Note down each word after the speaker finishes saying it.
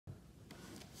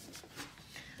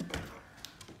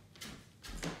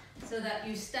so that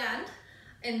you stand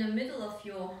in the middle of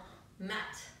your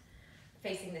mat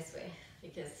facing this way,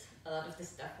 because a lot of the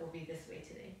stuff will be this way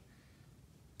today.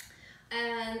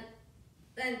 And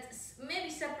then maybe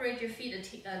separate your feet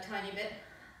a tiny bit.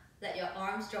 Let your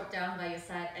arms drop down by your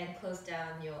side and close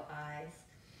down your eyes.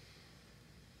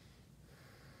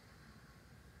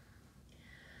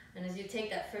 And as you take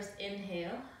that first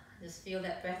inhale, just feel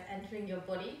that breath entering your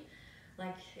body,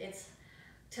 like it's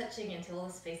touching into all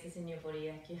the spaces in your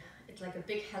body. It's like a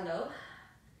big hello.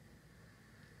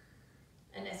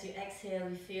 And as you exhale,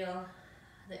 you feel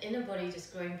the inner body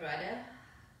just growing brighter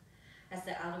as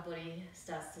the outer body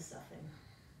starts to soften.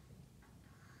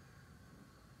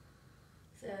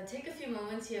 So take a few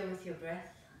moments here with your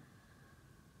breath.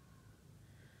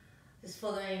 Just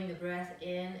following the breath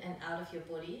in and out of your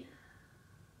body.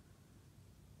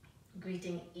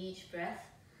 Greeting each breath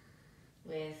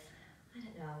with, I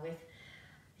don't know, with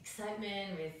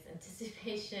excitement, with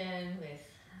anticipation,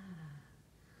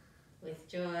 with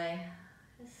joy.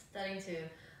 Just starting to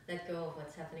let go of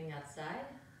what's happening outside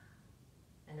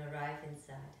and arrive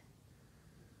inside.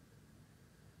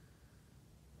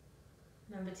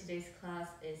 Remember, today's class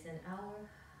is an hour,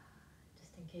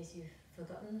 just in case you've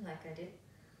forgotten, like I did.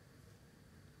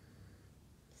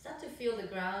 Start to feel the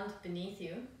ground beneath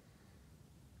you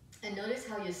and notice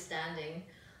how you're standing.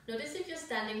 Notice if you're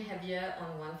standing heavier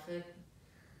on one foot,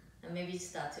 and maybe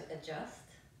start to adjust.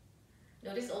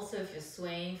 Notice also if you're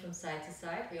swaying from side to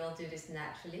side. We all do this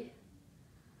naturally.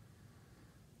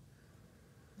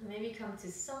 And maybe come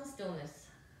to some stillness.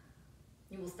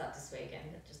 You will start to sway again,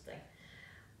 but just like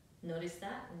notice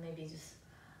that, and maybe just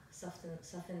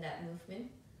soften that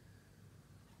movement.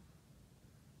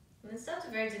 And then start to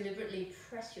very deliberately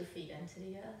press your feet into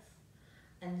the earth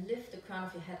and lift the crown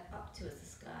of your head up towards the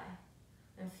sky.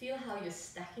 And feel how you're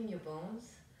stacking your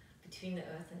bones between the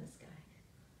earth and the sky.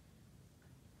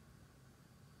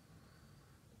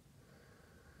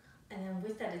 And then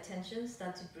with that attention,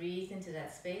 start to breathe into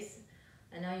that space.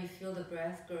 And now you feel the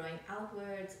breath growing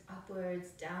outwards, upwards,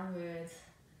 downwards,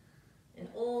 in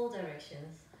all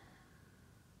directions.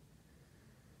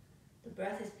 The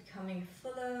breath is becoming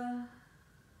fuller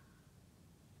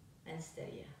and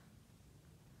steadier.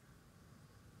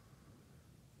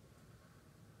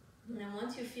 And then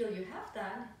once you feel you have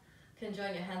that, you can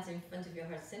join your hands in front of your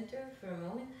heart center for a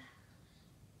moment.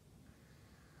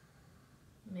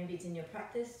 Maybe it's in your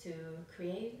practice to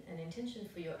create an intention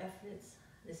for your efforts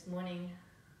this morning.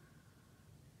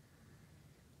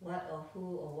 What or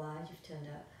who or why you've turned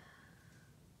up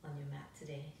on your mat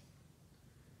today.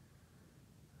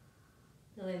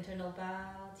 A little internal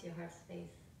bow to your heart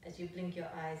space as you blink your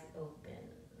eyes open.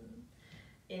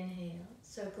 Inhale,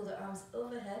 circle the arms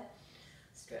overhead,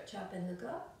 stretch up and look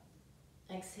up.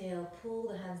 Exhale, pull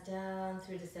the hands down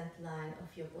through the center line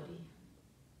of your body.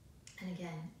 And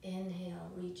again,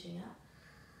 inhale, reaching up.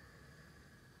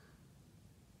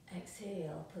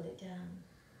 Exhale, pull it down.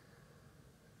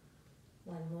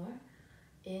 One more.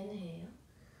 Inhale,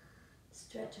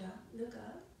 stretch up, look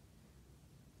up.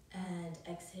 And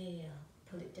exhale,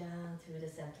 pull it down through the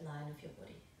center line of your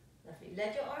body. Lovely.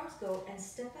 Let your arms go and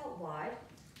step out wide.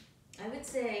 I would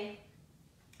say,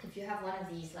 if you have one of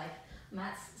these like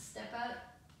mats, step out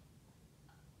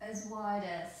as wide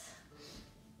as,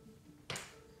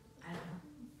 I don't know,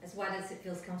 as wide as it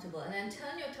feels comfortable. And then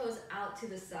turn your toes out to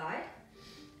the side.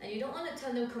 And you don't want to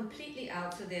turn them completely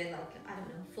out so they're like, I don't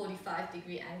know,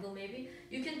 45-degree angle maybe.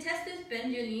 You can test this,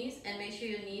 bend your knees and make sure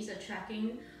your knees are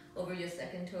tracking over your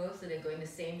second toe so they're going the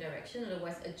same direction.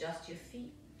 Otherwise, adjust your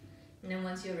feet. And then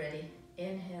once you're ready,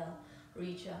 inhale,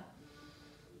 reach up.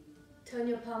 Turn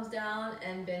your palms down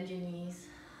and bend your knees.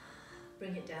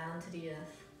 Bring it down to the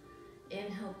earth.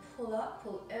 Inhale, pull up,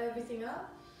 pull everything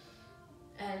up.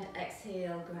 And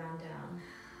exhale, ground down.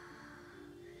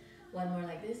 One more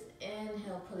like this.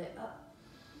 Inhale, pull it up.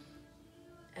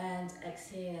 And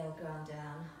exhale, ground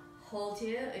down. Hold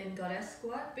here in goddess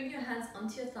squat. Bring your hands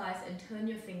onto your thighs and turn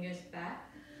your fingers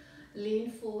back. Lean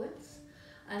forwards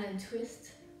and then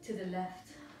twist to the left.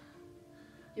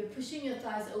 You're pushing your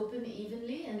thighs open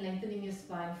evenly and lengthening your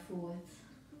spine forwards.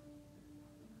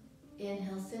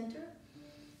 Inhale, center.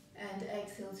 And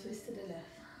exhale, twist to the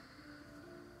left.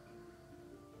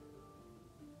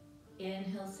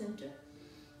 Inhale, center.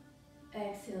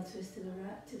 Exhale, twist to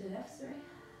the left, sorry.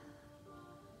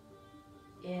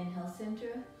 Inhale,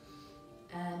 center.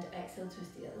 And exhale,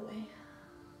 twist the other way.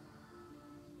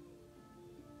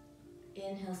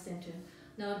 Inhale, center.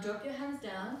 Now drop your hands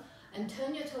down and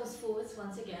turn your toes forwards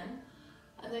once again.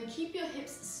 And then keep your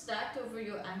hips stacked over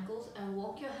your ankles and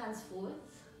walk your hands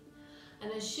forwards.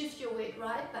 And then shift your weight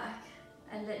right back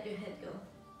and let your head go.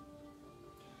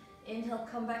 Inhale,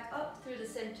 come back up through the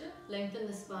center, lengthen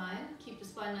the spine, keep the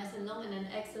spine nice and long, and then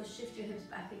exhale, shift your hips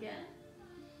back again.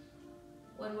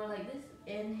 One more like this.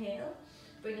 Inhale,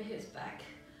 bring the hips back,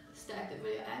 stack over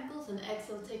your ankles, and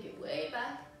exhale, take it way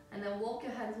back, and then walk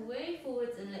your hands way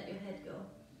forwards and let your head go.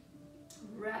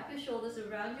 Wrap your shoulders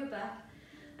around your back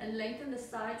and lengthen the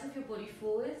sides of your body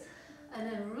forwards,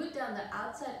 and then root down the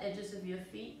outside edges of your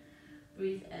feet.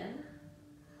 Breathe in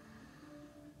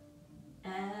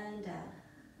and down.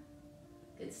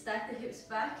 Good. Stack the hips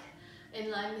back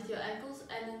in line with your ankles,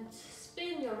 and then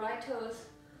spin your right toes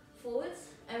forwards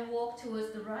and walk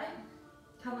towards the right.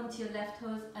 Come onto your left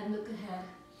toes and look ahead.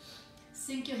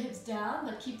 Sink your hips down,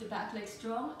 but keep the back leg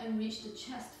strong and reach the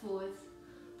chest forwards.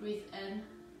 Breathe in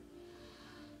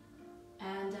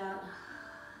and out.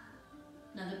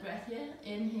 Another breath here.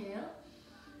 Inhale.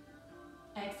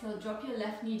 Exhale, drop your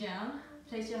left knee down.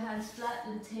 Place your hands flat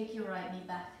and take your right knee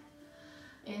back.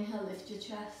 Inhale, lift your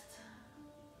chest.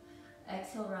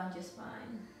 Exhale, round your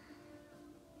spine.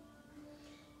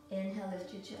 Inhale,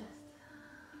 lift your chest.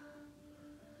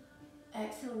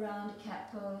 Exhale, round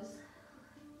cat pose.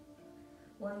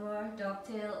 One more, dog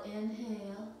tail.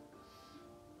 Inhale.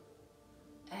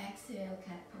 Exhale,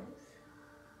 cat pose.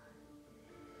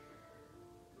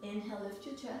 Inhale, lift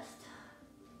your chest.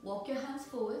 Walk your hands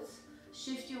forwards.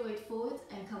 Shift your weight forwards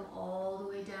and come all the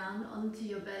way down onto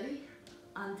your belly.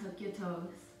 Untuck your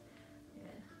toes.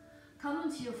 Good. Come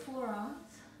onto your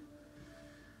forearms.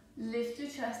 Lift your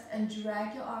chest and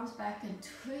drag your arms back and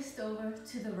twist over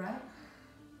to the right.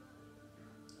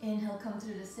 Inhale, come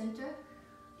through the center,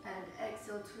 and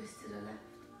exhale, twist to the left.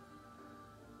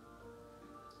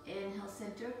 Inhale,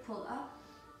 center, pull up,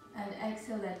 and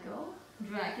exhale, let go.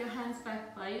 Drag your hands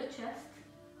back by your chest.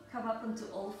 Come up onto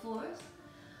all fours,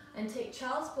 and take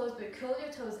child's pose, but curl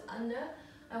your toes under,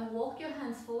 and walk your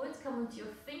hands forwards. Come onto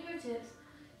your fingertips.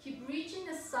 Keep reaching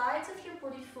the sides of your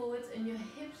body forwards and your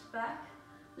hips back.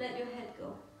 Let your head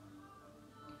go.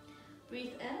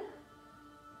 Breathe in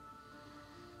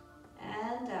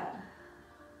and down.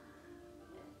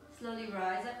 Slowly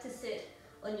rise up to sit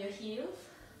on your heels.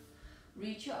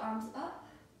 Reach your arms up.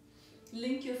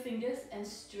 Link your fingers and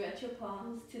stretch your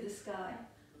palms to the sky.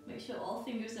 Make sure all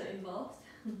fingers are involved.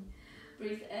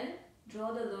 Breathe in.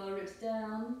 Draw the lower ribs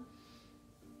down.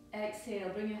 Exhale.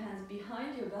 Bring your hands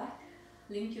behind your back.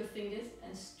 Link your fingers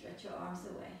and stretch your arms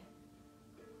away.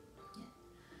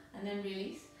 And then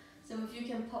release. Some of you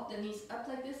can pop the knees up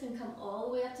like this and come all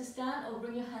the way up to stand, or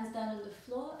bring your hands down on the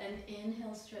floor and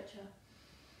inhale, stretch up.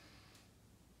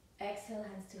 Exhale,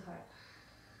 hands to heart.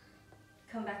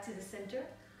 Come back to the center.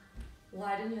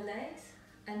 Widen your legs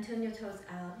and turn your toes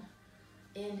out.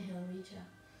 Inhale, reach up.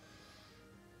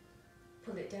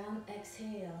 Pull it down,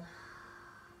 exhale.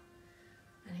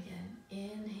 And again,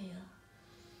 inhale.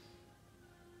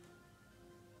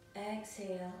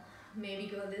 Exhale. Maybe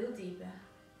go a little deeper.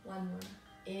 One more.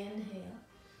 Inhale.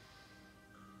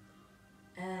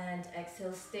 And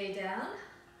exhale, stay down.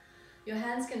 Your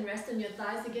hands can rest on your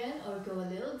thighs again, or go a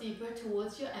little deeper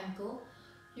towards your ankle.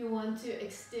 You want to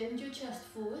extend your chest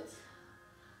forwards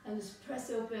and just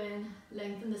press open,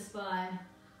 lengthen the spine.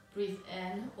 Breathe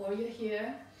in, or you're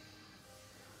here.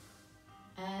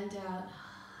 And out.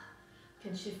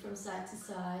 Can shift from side to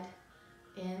side.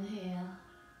 Inhale.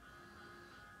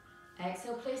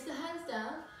 Exhale, place the hands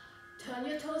down. Turn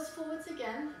your toes forwards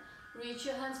again. Reach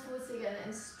your hands forwards again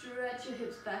and stretch your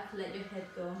hips back. Let your head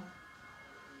go.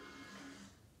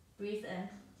 Breathe in.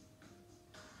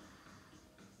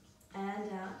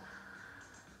 And out.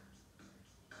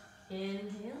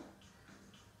 Inhale.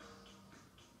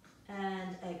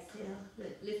 And exhale.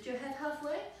 Lift your head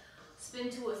halfway.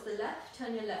 Spin towards the left.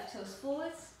 Turn your left toes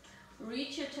forwards.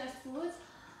 Reach your chest forwards.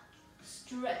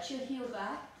 Stretch your heel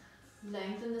back.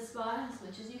 Lengthen the spine as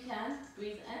much as you can.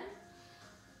 Breathe in.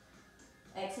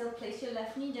 Exhale, place your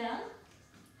left knee down.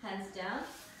 Hands down.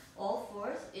 All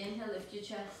fours. Inhale, lift your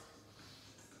chest.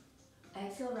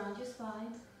 Exhale, round your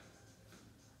spine.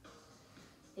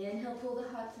 Inhale, pull the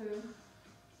heart through.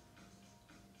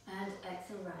 And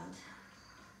exhale, round.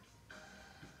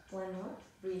 One more.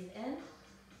 Breathe in.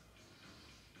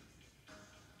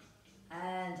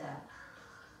 And out.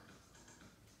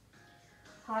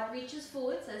 Heart reaches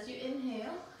forwards as you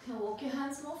inhale. You can walk your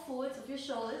hands more forwards of your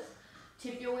shoulders.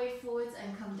 Tip your weight forwards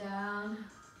and come down.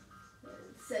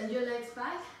 Send your legs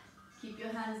back. Keep your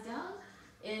hands down.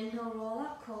 Inhale, roll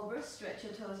up, cobra. Stretch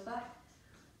your toes back.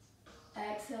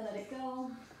 Exhale, let it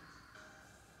go.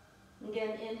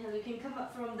 Again, inhale. You can come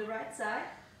up from the right side.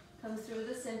 Come through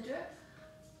the center.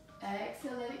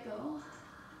 Exhale, let it go.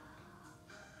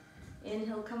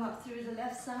 Inhale, come up through the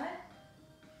left side.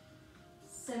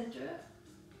 Center.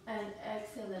 And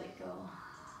exhale, let it go.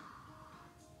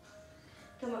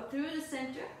 Come up through the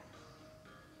center.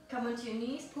 Come onto your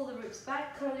knees, pull the ribs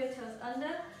back, curl your toes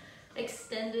under.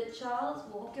 Extended child's,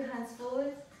 walk your hands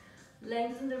forward.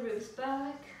 Lengthen the ribs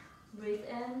back. Breathe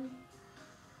in.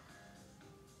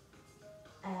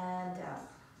 And down.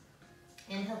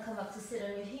 Inhale, come up to sit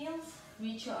on your heels.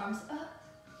 Reach your arms up.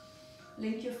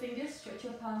 Link your fingers, stretch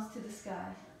your palms to the sky.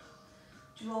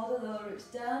 Draw the lower ribs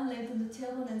down, lengthen the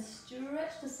tailbone and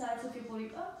stretch the sides of your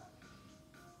body up.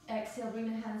 Exhale, bring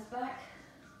the hands back.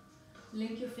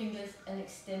 Link your fingers and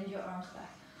extend your arms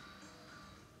back.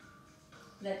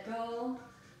 Let go.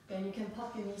 Then you can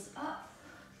pop your knees up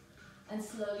and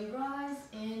slowly rise.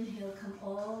 Inhale, come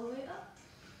all the way up.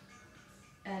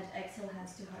 And exhale,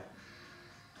 hands to heart.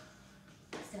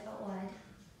 Step out wide.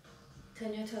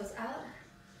 Turn your toes out.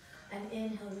 And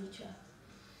inhale, reach up.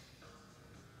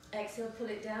 Exhale, pull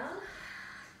it down.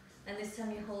 And this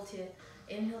time you hold here.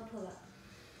 Inhale, pull up.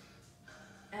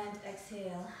 And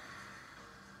exhale.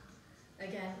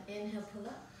 Again, inhale, pull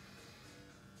up.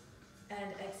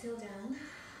 And exhale, down.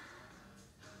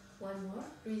 One more.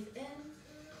 Breathe in.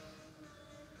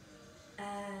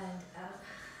 And out.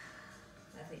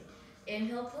 Lovely.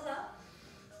 Inhale, pull up.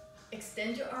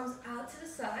 Extend your arms out to the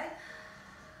side.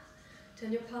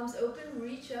 Turn your palms open,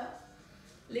 reach up.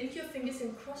 Link your fingers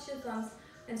and cross your thumbs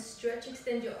and stretch,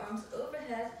 extend your arms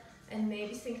overhead and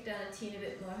maybe sink down a teeny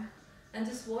bit more. And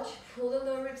just watch, pull the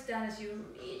lower ribs down as you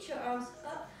reach your arms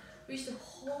up. Reach the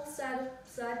whole side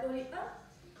body up.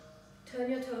 Turn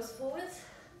your toes forwards,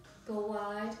 go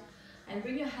wide and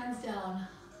bring your hands down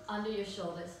under your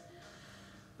shoulders.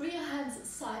 Bring your hands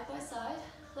side by side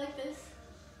like this.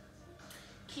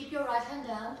 Keep your right hand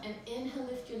down and inhale,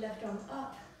 lift your left arm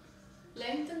up.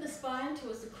 Lengthen the spine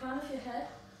towards the crown of your head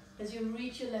as you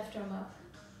reach your left arm up.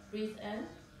 Breathe in.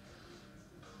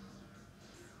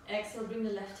 Exhale, bring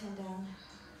the left hand down.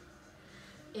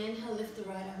 Inhale, lift the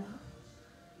right arm up.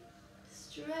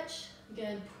 Stretch.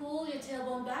 Again, pull your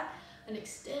tailbone back and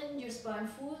extend your spine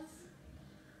forwards.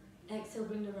 Exhale,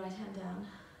 bring the right hand down.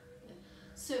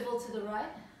 Swivel to the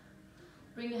right.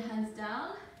 Bring your hands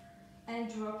down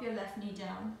and drop your left knee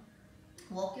down.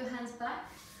 Walk your hands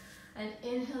back. And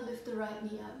inhale, lift the right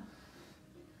knee up.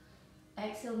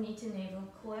 Exhale, knee to navel.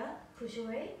 Coil, push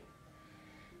away.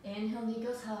 Inhale, knee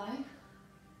goes high.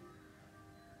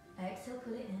 Exhale,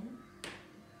 pull it in.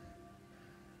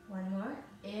 One more.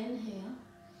 Inhale.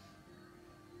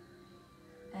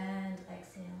 And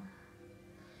exhale.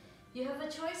 You have a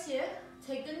choice here.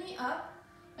 Take the knee up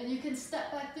and you can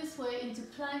step back this way into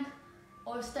plank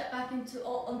or step back onto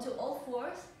all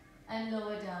fours and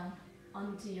lower down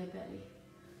onto your belly.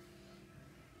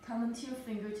 Come into your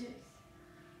fingertips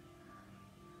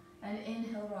and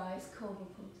inhale, rise, cobra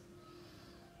pose.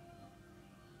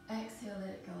 Exhale, let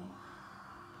it go.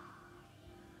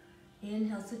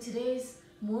 Inhale, so today's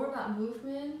more about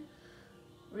movement,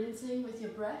 rinsing with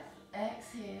your breath.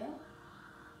 Exhale.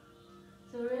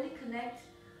 So really connect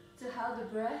to how the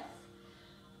breath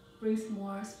brings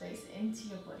more space into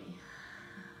your body.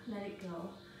 Let it go.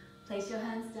 Place your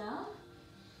hands down,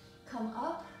 come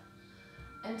up,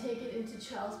 and take it into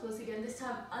child's pose again. This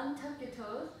time, untuck your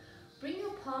toes. Bring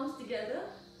your palms together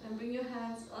and bring your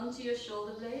hands onto your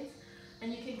shoulder blades.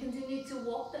 And you can continue to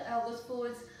walk the elbows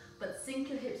forwards, but sink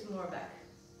your hips more back.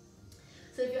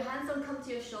 So if your hands don't come to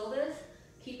your shoulders,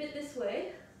 keep it this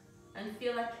way and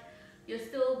feel like you're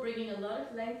still bringing a lot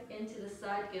of length into the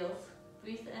side gills.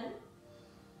 Breathe in.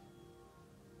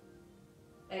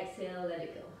 Exhale, let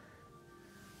it go.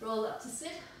 Roll up to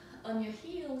sit on your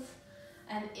heels.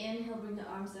 And inhale, bring the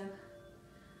arms up.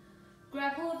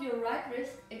 Grab hold of your right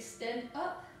wrist, extend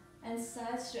up and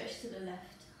side stretch to the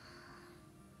left.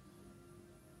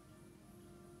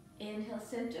 Inhale,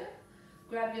 center.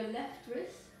 Grab your left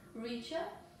wrist, reach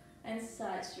up and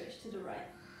side stretch to the right.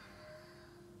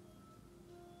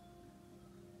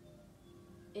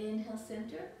 Inhale,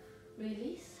 center,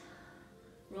 release.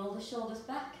 Roll the shoulders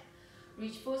back.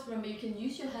 Reach forward. Remember, you can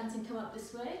use your hands and come up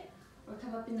this way or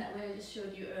come up in that way I just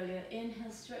showed you earlier.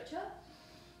 Inhale, stretch up.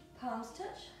 Palms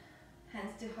touch.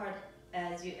 Hands to heart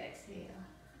as you exhale.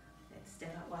 Let's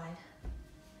step out wide.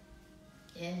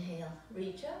 Inhale,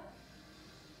 reach up.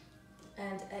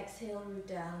 And exhale, root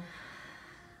down.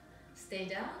 Stay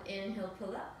down. Inhale,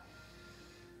 pull up.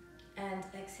 And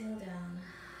exhale, down.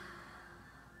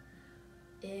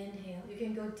 Inhale. You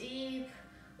can go deep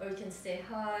or you can stay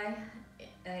high.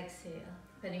 Exhale,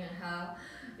 depending on how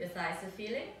your thighs are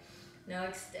feeling. Now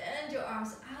extend your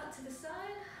arms out to the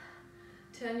side.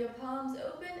 Turn your palms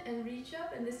open and reach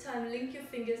up. And this time link your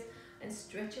fingers and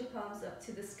stretch your palms up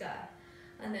to the sky.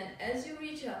 And then as you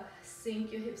reach up,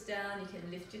 sink your hips down. You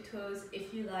can lift your toes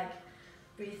if you like.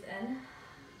 Breathe in.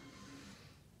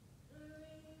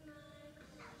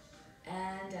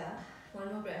 And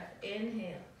one more breath.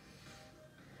 Inhale.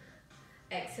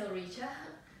 Exhale, reach out.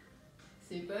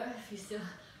 Super. If you still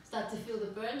start to feel the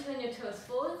burn, turn your toes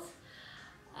forwards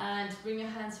and bring your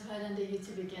hands right under you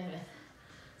to begin with.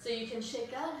 So you can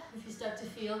shake out if you start to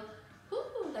feel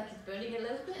like it's burning a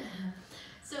little bit.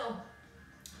 So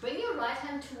bring your right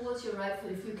hand towards your right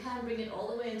foot. If you can, bring it all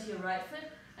the way into your right foot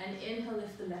and inhale,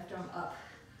 lift the left arm up.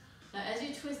 Now as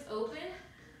you twist open,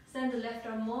 send the left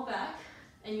arm more back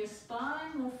and your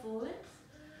spine more forwards.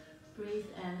 Breathe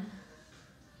in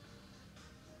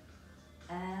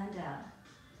and out.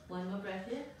 One more breath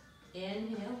here.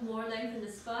 Inhale, more length in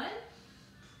the spine.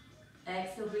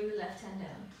 Exhale, bring the left hand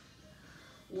down.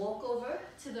 Walk over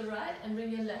to the right and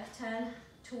bring your left hand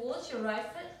towards your right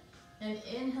foot and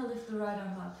inhale, lift the right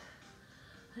arm up.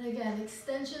 And again,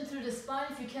 extension through the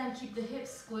spine. If you can, keep the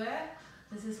hips square.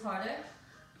 This is harder.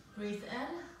 Breathe in,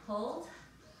 hold.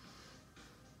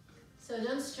 So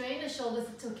don't strain the shoulders.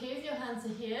 It's okay if your hands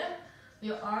are here,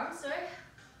 your arms, sorry,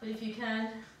 but if you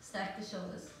can, stack the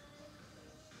shoulders.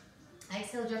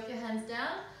 Exhale, drop your hands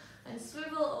down and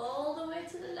swivel all the way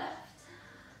to the left.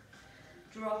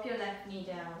 Drop your left knee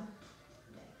down.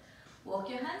 Okay. Walk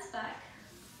your hands back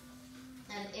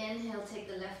and inhale, take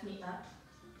the left knee up.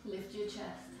 Lift your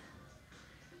chest.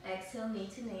 Exhale, knee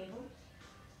to navel.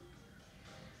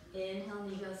 Inhale,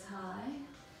 knee goes high.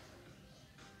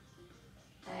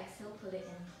 Exhale, put it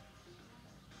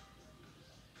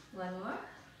in. One more.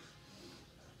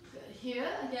 Good. Here,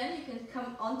 again, you can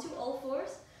come onto all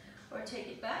fours or take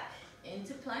it back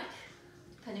into plank,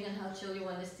 depending on how chill you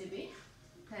want this to be.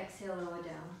 Exhale, lower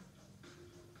down.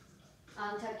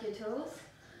 Untuck your toes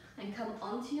and come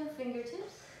onto your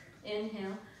fingertips.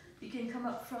 Inhale. You can come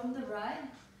up from the right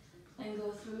and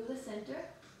go through the center.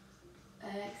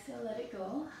 Exhale, let it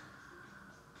go.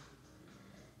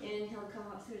 Inhale, come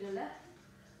up through the left.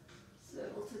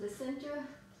 Swivel to the center.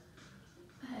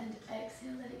 And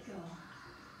exhale, let it go.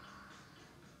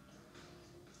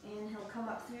 Inhale, come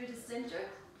up through the center.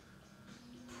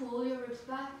 Pull your ribs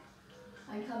back.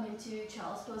 And come into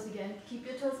child's pose again. Keep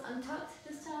your toes untucked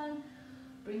this time.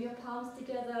 Bring your palms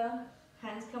together.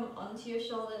 Hands come onto your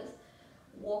shoulders.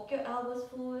 Walk your elbows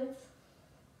forwards.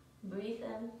 Breathe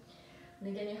in.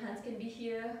 And again, your hands can be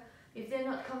here. If they're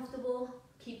not comfortable,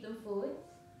 keep them forwards.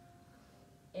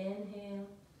 Inhale.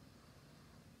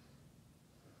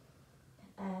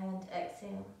 And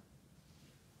exhale.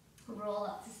 Roll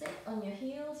up to sit on your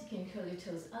heels. You can curl your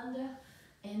toes under.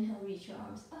 Inhale, reach your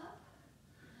arms up.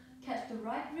 Catch the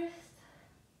right wrist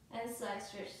and side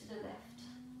stretch to the left.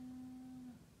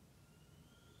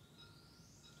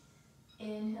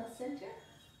 Inhale, center.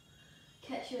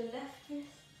 Catch your left wrist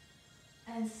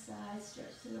and side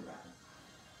stretch to the right.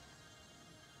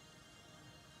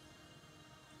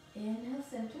 Inhale,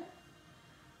 center.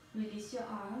 Release your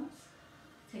arms.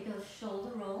 Take a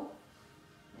shoulder roll.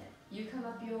 You come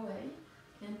up your way.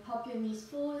 Then pop your knees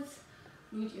forwards.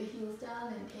 Root your heels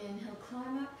down and inhale,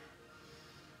 climb up.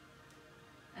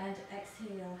 And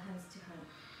exhale, hands to heart.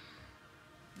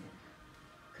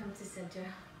 Yeah. Come to center.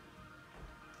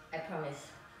 I promise,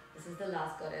 this is the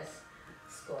last goddess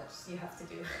squats you have to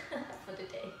do for the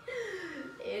day.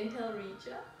 Inhale,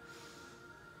 reach up.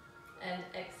 And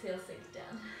exhale, sink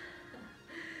down.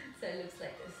 So it looks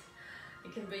like this.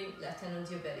 You can bring left hand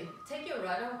onto your belly. Take your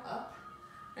right arm up.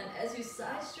 And as you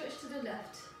side stretch to the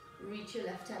left, reach your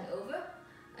left hand over.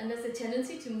 And there's a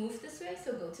tendency to move this way,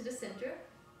 so go to the center.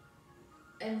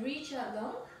 And reach out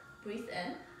long, breathe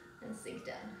in, and sink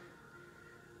down.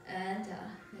 And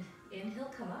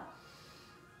inhale, come up.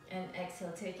 And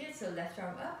exhale, take it, so left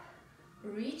arm up.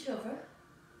 Reach over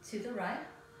to the right.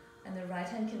 And the right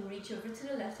hand can reach over to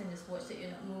the left, and just watch that you're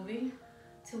not moving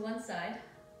to one side.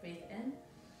 Breathe in.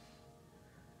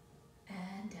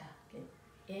 And down. Good.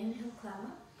 Inhale, climb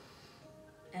up.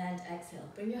 And exhale.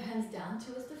 Bring your hands down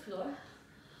towards the floor.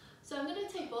 So I'm going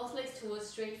to take both legs towards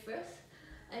straight first.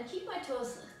 And keep my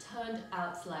toes turned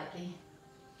out slightly.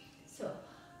 So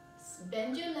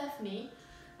bend your left knee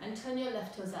and turn your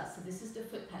left toes out. So this is the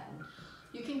foot pattern.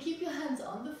 You can keep your hands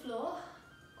on the floor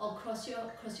or cross your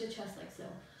chest like so.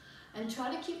 And try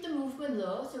to keep the movement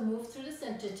low. So move through the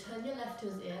center, turn your left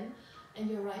toes in and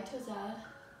your right toes out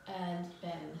and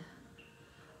bend.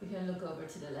 We can look over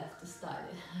to the left to start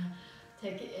it.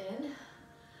 Take it in,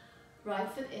 right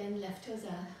foot in, left toes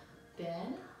out,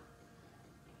 bend.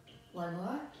 One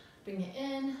more, bring it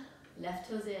in, left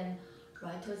toes in,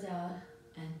 right toes out,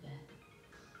 and bend.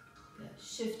 Good.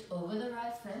 Shift over the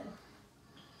right foot,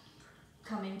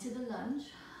 come into the lunge,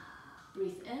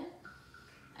 breathe in,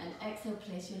 and exhale,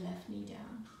 place your left knee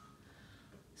down.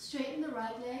 Straighten the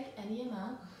right leg, any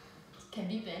amount, can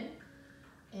be bent.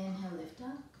 Inhale, lift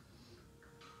up,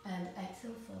 And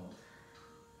exhale, fold.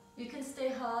 You can stay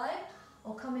high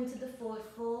or come into the forward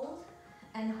fold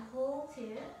and hold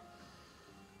here.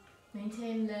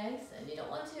 Maintain legs, and you don't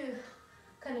want to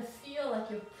kind of feel like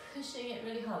you're pushing it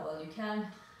really hard. Well, you can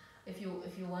if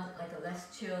you want like a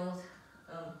less chilled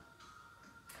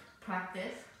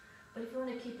practice, but if you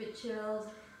want to keep it chilled,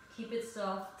 keep it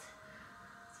soft,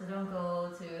 so don't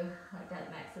go to like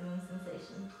that maximum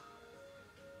sensation.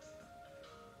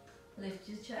 Lift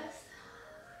your chest,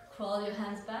 crawl your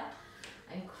hands back,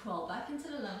 and crawl back into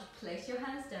the lunge. Place your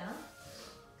hands down,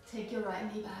 take your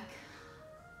right knee back.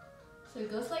 So it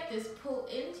goes like this, pull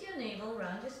into your navel,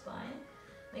 round your spine,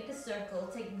 make a circle,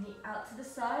 take knee out to the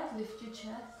side, lift your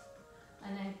chest,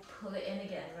 and then pull it in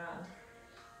again, round.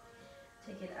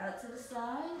 Take it out to the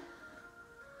side,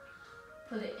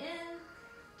 pull it in,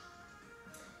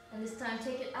 and this time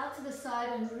take it out to the side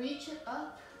and reach it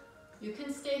up. You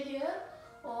can stay here,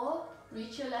 or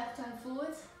reach your left hand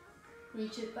forwards,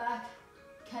 reach it back,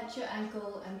 catch your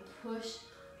ankle and push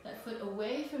that foot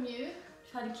away from you.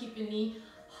 Try to keep your knee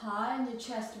high and your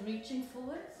chest reaching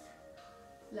forwards.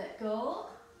 Let go.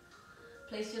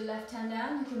 Place your left hand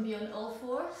down. You can be on all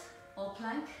fours or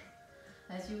plank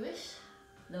as you wish.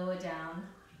 Lower down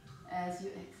as you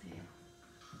exhale.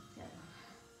 Yeah.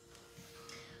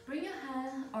 Bring your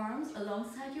arms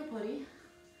alongside your body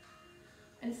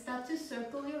and start to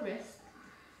circle your wrist.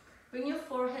 Bring your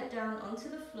forehead down onto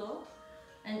the floor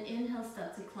and inhale,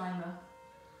 start to climb up.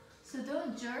 So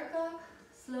don't jerk up,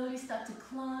 slowly start to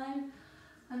climb,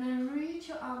 and then reach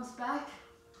your arms back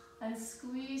and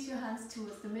squeeze your hands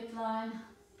towards the midline.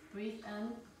 Breathe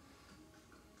in.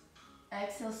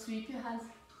 Exhale, sweep your hands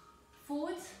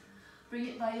forwards, bring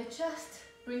it by your chest,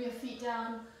 bring your feet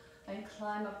down and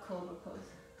climb up cobra pose.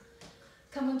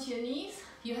 Come onto your knees.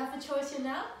 You have a choice here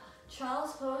now,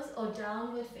 child's pose or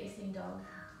downward facing dog.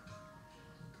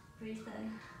 Breathe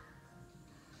in.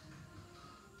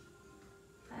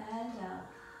 And out.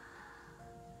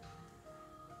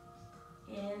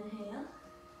 Inhale.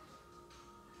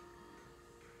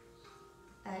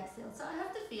 Exhale. So I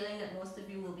have the feeling that most of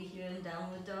you will be here in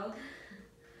downward dog.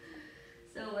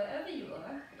 So wherever you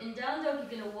are, in down dog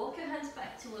you're going to walk your hands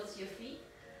back towards your feet.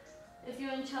 If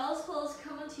you're in child's pose,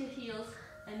 come onto your heels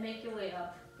and make your way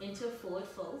up into a forward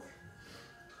fold.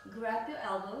 Grab your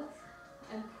elbows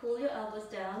and pull your elbows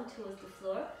down towards the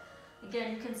floor.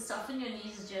 Again, you can soften your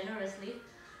knees generously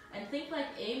and think like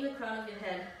aim the crown of your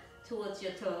head towards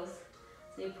your toes.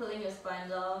 So you're pulling your spine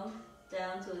long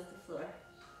down towards the floor.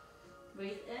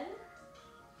 Breathe in.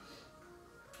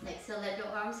 Exhale, let your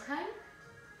arms hang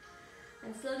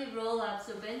and slowly roll up.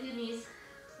 So bend your knees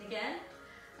again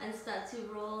and start to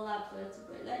roll up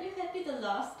vertebrae. Let your head be the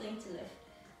last thing to lift.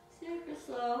 Super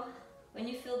slow. When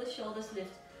you feel the shoulders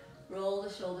lift, roll the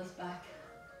shoulders back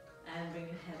and bring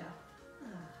your head up.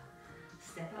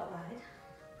 Step out wide.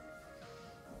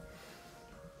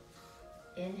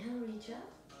 Inhale, reach up.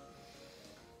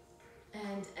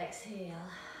 And exhale.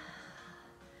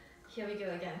 Here we go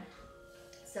again.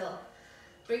 So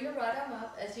bring the right arm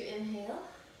up as you inhale.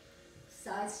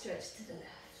 Side stretch to the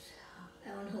left.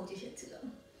 I won't hold you here too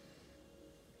long.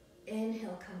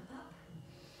 Inhale, come up.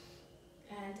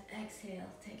 And exhale,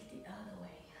 take the other way.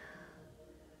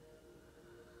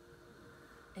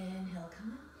 Inhale,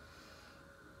 come up.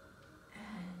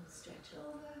 And stretch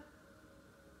over.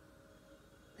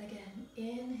 Again,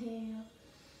 inhale.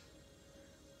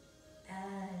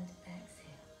 And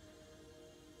exhale.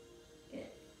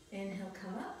 Good. Inhale,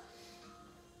 come up.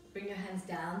 Bring your hands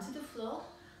down to the floor.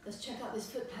 Let's check out this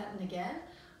foot pattern again.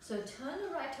 So turn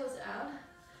the right toes out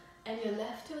and your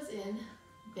left toes in,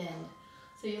 bend.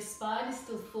 So your spine is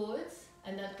still forwards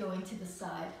and not going to the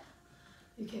side.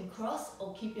 You can cross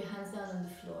or keep your hands down on the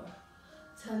floor.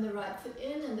 Turn the right foot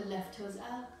in and the left toes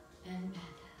out and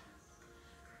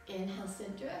bend. Inhale,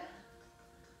 center.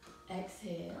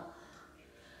 Exhale.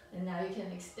 And now you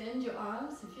can extend your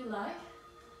arms if you like.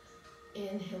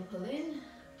 Inhale, pull in.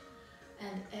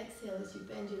 And exhale as you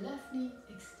bend your left knee,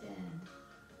 extend.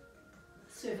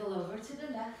 Swivel over to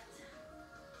the left.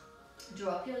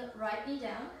 Drop your right knee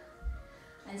down.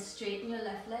 And straighten your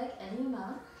left leg any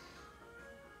amount.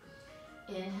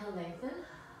 Inhale, lengthen.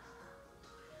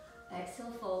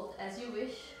 Exhale, fold as you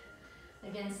wish.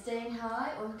 Again, staying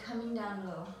high or coming down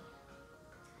low.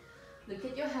 Look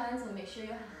at your hands and make sure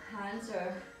your hands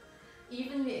are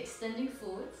evenly extending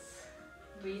forwards.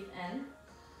 Breathe in.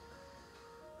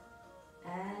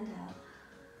 And out.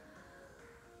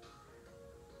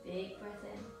 Big breath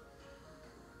in.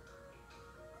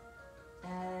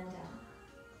 And down.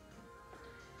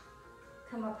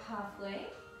 Come up halfway.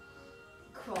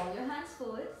 Crawl your hands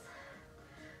forwards.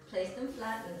 Place them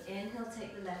flat and inhale,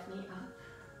 take the left knee up.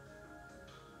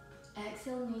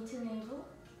 Exhale, knee to navel.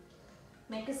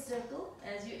 Make a circle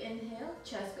as you inhale,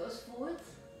 chest goes forwards.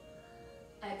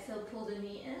 Exhale, pull the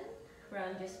knee in,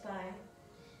 round your spine.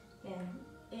 And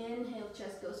inhale,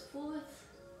 chest goes forwards.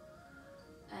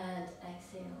 And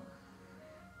exhale.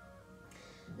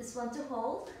 This one to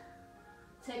hold.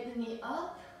 Take the knee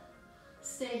up.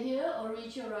 Stay here or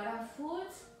reach your right arm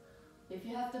forwards. If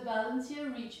you have to balance here,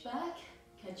 reach back.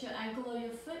 Catch your ankle or your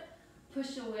foot.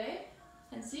 Push away.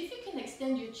 And see if you can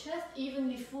extend your chest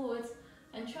evenly forwards.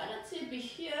 And try not to be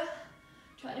here.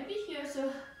 Try to be here.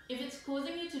 So if it's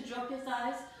causing you to drop your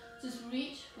thighs, just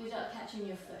reach without catching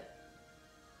your foot.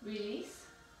 Release.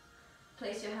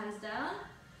 Place your hands down.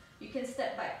 You can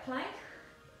step back plank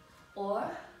or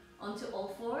onto all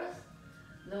fours.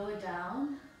 Lower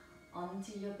down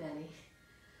onto your belly.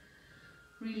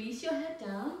 Release your head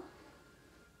down.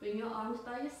 Bring your arms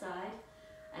by your side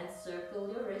and circle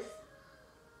your wrist.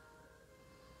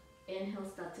 Inhale,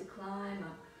 start to climb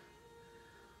up.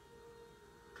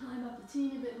 Climb up a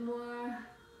teeny bit more.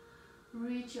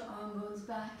 Reach your arm bones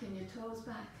back and your toes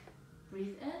back.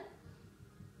 Breathe in.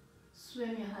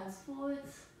 Swim your hands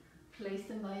forwards. Place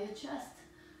them by your chest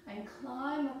and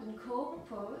climb up in cobra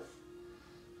pose,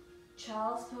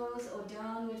 child's pose or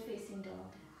downward facing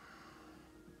dog.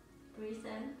 Breathe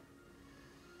in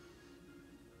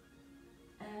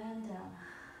and down.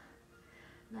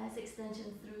 Nice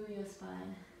extension through your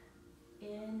spine.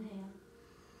 Inhale.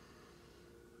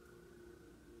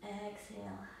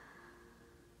 Exhale.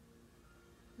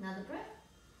 Another breath.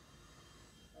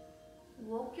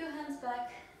 Walk your hands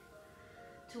back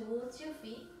towards your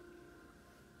feet.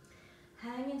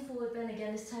 Hang in forward bend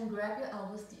again. This time grab your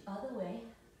elbows the other way.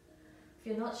 If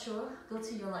you're not sure, go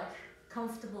to your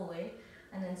comfortable way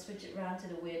and then switch it around to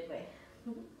the weird way.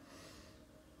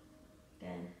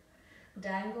 Then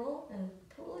dangle and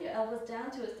pull your elbows down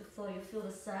towards the floor. You feel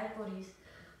the side bodies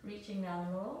reaching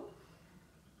down low.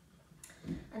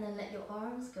 And then let your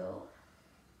arms go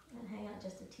and hang out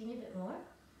just a teeny bit more.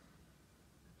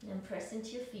 Then press into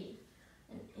your feet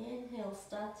and inhale,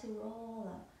 start to roll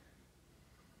up.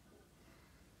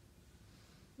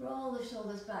 Roll the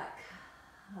shoulders back.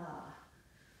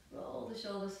 Roll the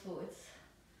shoulders forwards.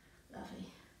 Lovely.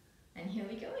 And here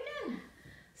we go again.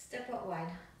 Step out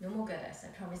wide. No more gathers, I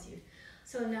promise you.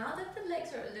 So now that the legs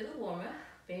are a little warmer,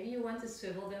 maybe you want to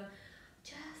swivel them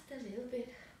just a little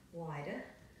bit wider.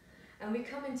 And we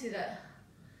come into that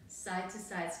side to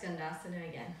side Skandasana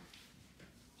again.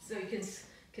 So you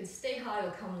can stay high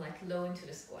or come low into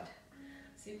the squat.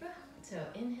 Super. So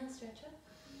inhale, stretch up.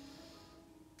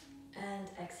 And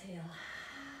exhale.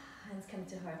 Hands come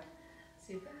to heart.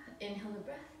 Super. Inhale the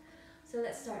breath. So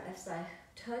let's start left side.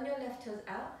 Turn your left toes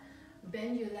out.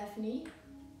 Bend your left knee.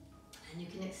 And you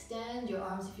can extend your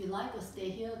arms if you like, or stay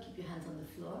here, keep your hands on the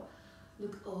floor.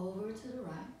 Look over to the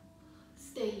right.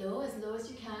 Stay low as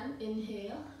you can.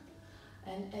 Inhale.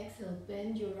 And exhale.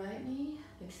 Bend your right knee.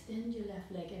 Extend your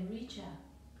left leg and reach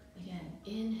out. Again.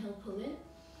 Inhale, pull in.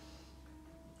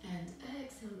 And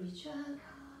exhale, reach out.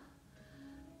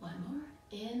 One more.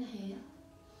 Inhale.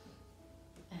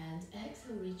 And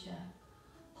exhale, reach out.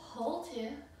 Hold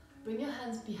here. Bring your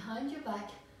hands behind your back.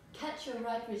 Catch your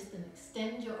right wrist and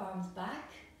extend your arms back.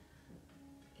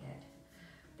 Good.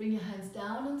 Bring your hands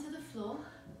down onto the floor.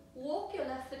 Walk your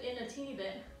left foot in a teeny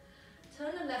bit.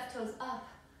 Turn the left toes up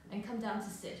and come down to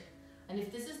sit. And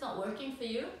if this is not working for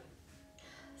you,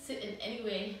 sit in any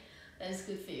way that is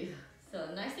good for you. So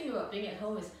the nice thing about being at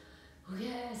home is, oh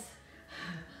yes,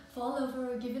 fall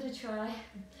over, give it a try.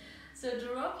 So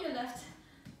drop your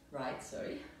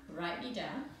right knee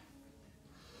down.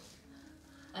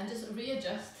 And just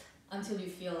readjust until you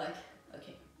feel like,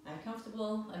 okay, I'm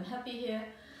comfortable, I'm happy here.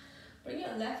 Bring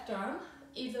your left arm,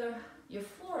 either your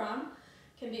forearm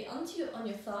can be on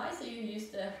your thigh, so you use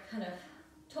the kind of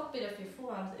top bit of your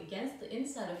forearms against the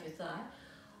inside of your thigh,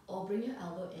 or bring your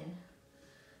elbow in.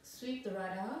 Sweep the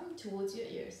right arm towards your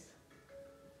ears.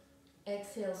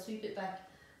 Exhale, sweep it back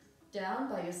down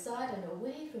by your side and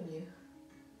away from you.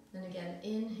 Then again,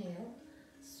 inhale,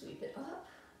 sweep it up.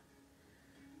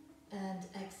 And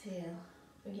exhale,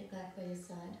 bring it back by your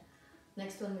side.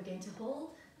 Next one we're going to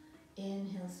hold.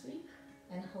 Inhale, sweep,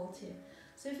 and hold here.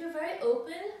 So if you're very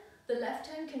open, the left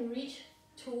hand can reach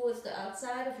towards the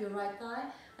outside of your right thigh,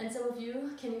 and some of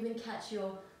you can even catch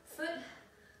your foot.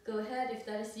 Go ahead if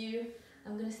that is you.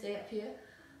 I'm going to stay up here.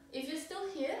 If you're still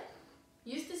here,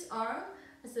 use this arm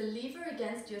as a lever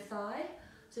against your thigh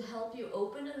to help you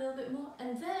open a little bit more.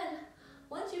 And then,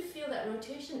 once you feel that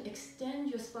rotation, extend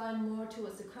your spine more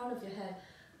towards the crown of your head,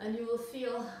 and you will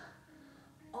feel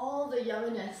all the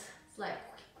yumminess. It's like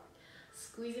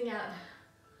squeezing out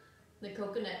the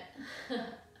coconut.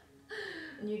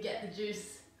 and you get the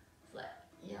juice. It's like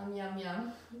yum, yum,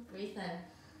 yum. Breathe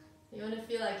in. You want to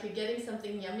feel like you're getting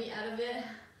something yummy out of it.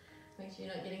 Make sure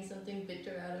you're not getting something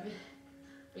bitter out of it.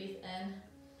 Breathe in.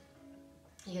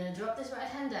 You're going to drop this right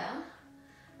hand down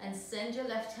and send your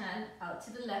left hand out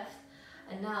to the left.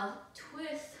 And now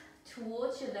twist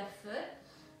towards your left foot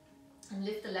and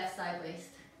lift the left side waist.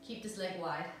 Keep this leg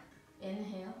wide.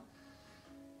 Inhale.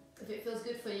 If it feels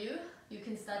good for you, you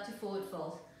can start to forward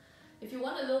fold. If you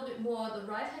want a little bit more, the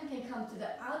right hand can come to the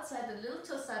outside, the little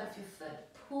toe side of your foot.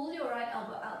 Pull your right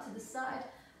elbow out to the side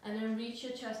and then reach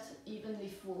your chest evenly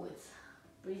forwards.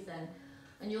 Breathe in.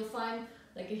 And you'll find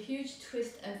like a huge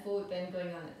twist and forward bend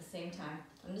going on at the same time.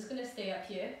 I'm just going to stay up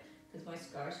here because my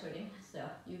scar is hurting. So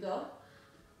you go.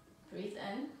 Breathe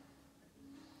in.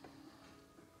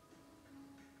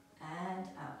 And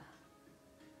out.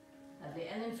 Lovely.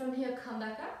 And then from here, come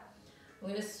back up. We're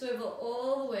going to swivel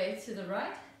all the way to the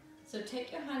right. So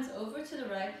take your hands over to the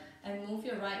right and move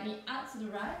your right knee out to the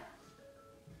right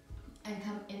and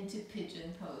come into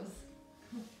pigeon pose.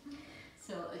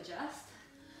 So adjust.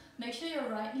 Make sure your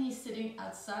right knee is sitting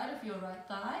outside of your right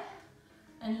thigh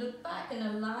and look back and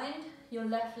align your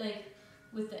left leg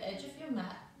with the edge of your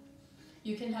mat.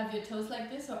 You can have your toes like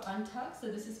this or untucked, so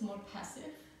this is more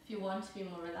passive if you want to be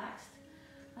more relaxed.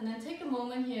 And then take a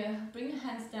moment here, bring your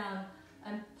hands down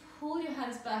and pull your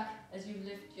hands back as you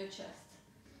lift your chest.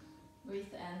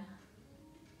 Breathe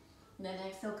in. Then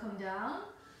exhale, come down.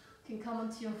 You can come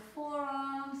onto your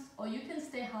forearms, or you can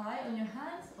stay high on your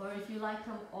hands, or if you like,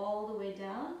 come all the way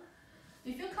down.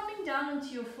 If you're coming down onto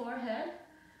your forehead,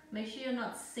 make sure you're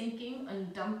not sinking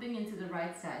and dumping into the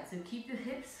right side. So keep your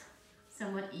hips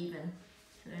somewhat even.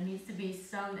 So there needs to be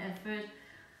some effort.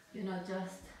 You're not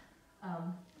just,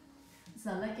 it's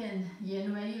not like in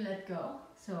yin where you let go.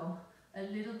 So a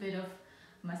little bit of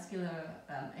muscular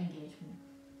engagement.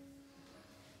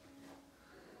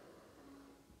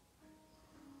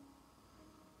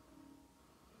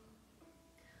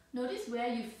 Notice where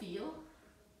you feel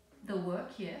the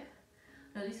work here.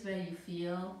 Notice where you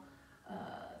feel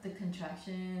the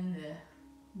contraction,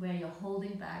 where you're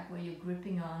holding back, where you're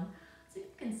gripping on. So you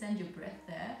can send your breath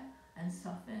there and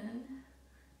soften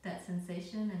that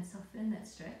sensation and soften that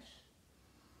stretch.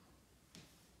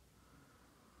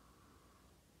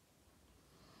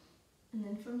 And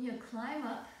then from here, climb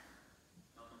up,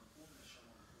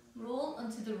 roll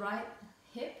onto the right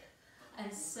hip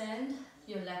and send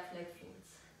your left leg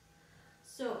forwards.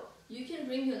 So you can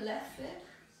bring your left foot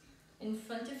in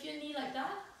front of your knee like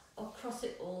that, or cross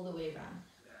it all the way around.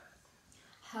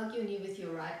 Hug your knee with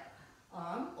your right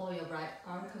arm, or your right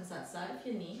arm comes outside of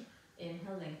your knee.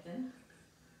 Inhale, lengthen,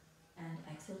 and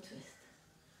exhale, twist.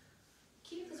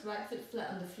 Keep this right foot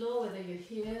flat on the floor, whether you're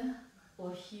here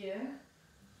or here.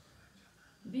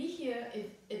 Be here if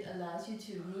it allows you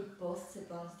to root both sit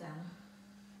bones down.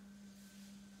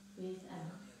 Breathe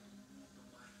in.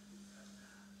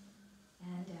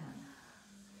 And down.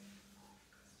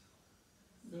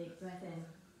 Big breath in.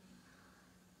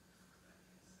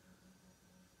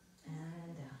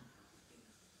 And down.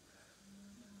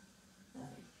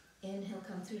 Lovely. Inhale,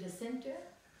 come through the center.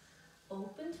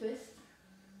 Open twist.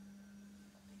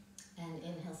 And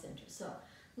inhale, center. So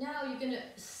now you're going to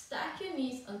stack your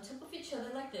knees on top of each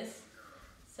other like this.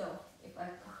 So if I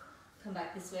come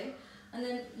back this way. And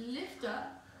then lift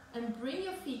up and bring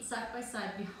your feet side by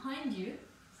side behind you.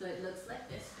 So it looks like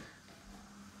this.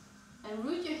 And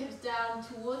root your hips down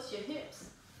towards your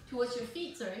hips, towards your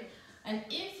feet, sorry. And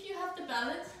if you have the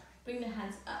balance, bring the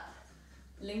hands up.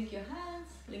 Link your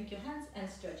hands and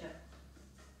stretch up.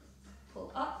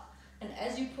 Pull up, and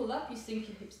as you pull up, you sink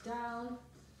your hips down.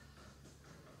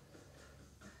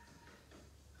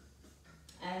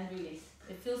 And release.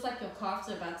 It feels like your calves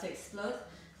are about to explode.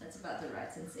 That's about the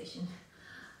right sensation.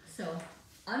 So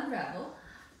unravel,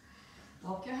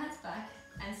 walk your hands back,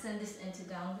 and send this into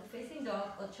downward facing dog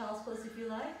or child's pose if you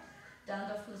like. Down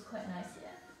dog feels quite nice here.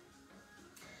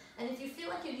 And if you feel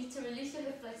like you need to release your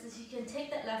hip flexors, you can take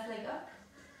that left leg up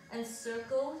and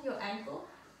circle your ankle.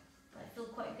 That feels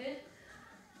quite good.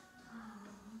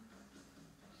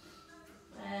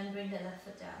 And bring the left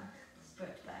foot down,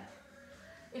 stretch back.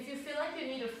 If you feel like you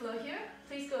need a flow here,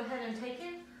 please go ahead and take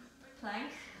it.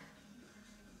 Plank,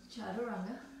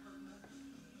 chaturanga,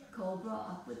 cobra,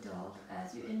 upward dog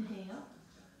as you inhale.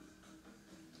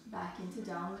 Back into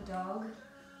downward dog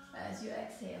as you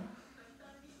exhale.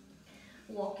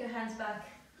 Walk your hands back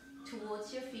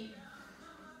towards your feet.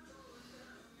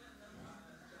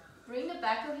 Bring the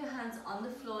back of your hands on the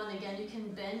floor, and again you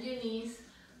can bend your knees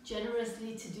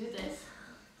generously to do this.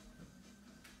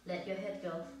 Let your head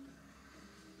go.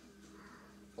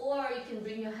 Or you can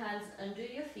bring your hands under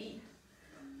your feet,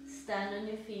 Stand on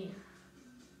your feet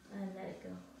and let it go.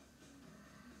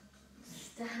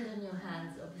 Stand on your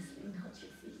hands, obviously, not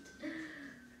your feet.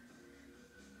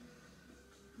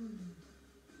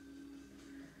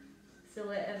 So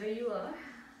wherever you are,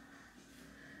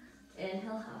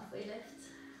 inhale, halfway lift.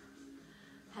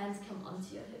 Hands come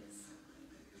onto your hips.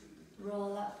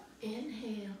 Roll up,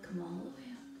 inhale, come all the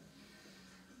way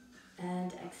up.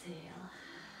 And exhale.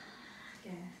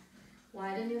 Again.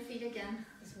 Widen your feet again,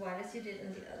 as wide as you did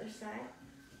on the other side.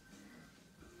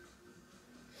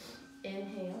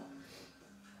 Inhale,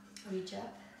 reach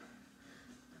up.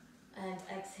 And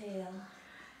exhale,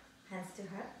 hands to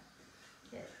heart.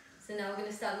 Okay. So now we're going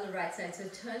to start on the right side. So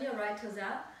turn your right toes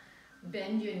out,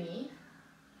 bend your knee,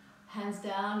 hands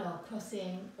down or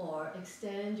crossing, or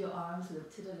extend your arms,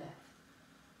 look to the left.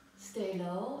 Stay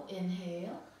low,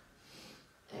 inhale,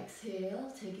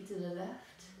 exhale, take it to the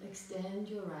left, extend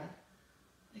your right.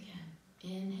 Again,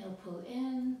 inhale, pull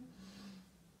in,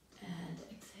 and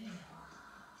exhale.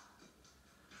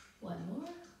 One more,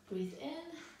 breathe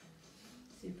in,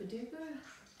 super duper,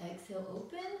 exhale,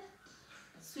 open.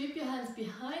 Sweep your hands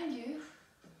behind you,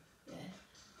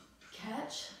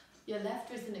 catch your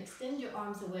left wrist and extend your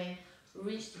arms away,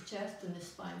 reach the chest and the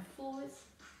spine forwards.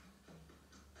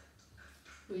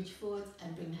 Reach forwards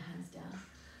and bring the hands down.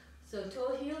 So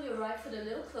toe heel your right foot a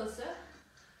little closer,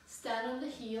 stand on the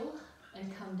heel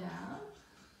and come down,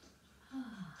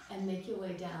 and make your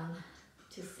way down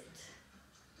to sit.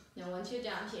 Now once you're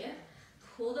down here,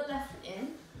 pull the left foot in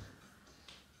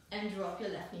and drop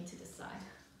your left knee to the side.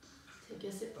 Take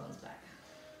your sit bones back.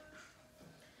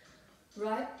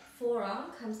 Right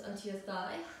forearm comes onto your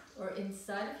thigh or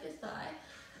inside of your thigh.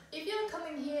 If you're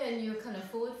coming here and you're kind of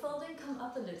forward folding, come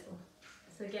up a little.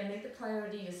 So again, make the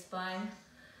priority your spine.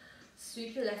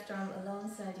 Sweep your left arm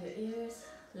alongside your ears,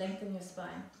 lengthen your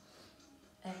spine.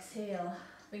 Exhale,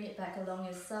 bring it back along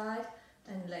your side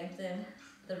and lengthen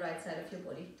the right side of your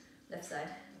body, left side.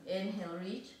 Inhale,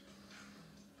 reach.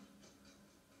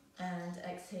 And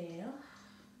exhale.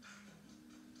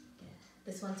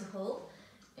 This one to hold.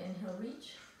 Inhale,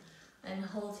 reach. And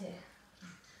hold here.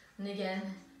 And again,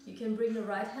 you can bring the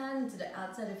right hand to the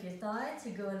outside of your thigh to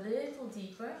go a little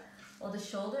deeper, or the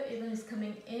shoulder even is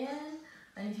coming in.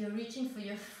 And if you're reaching for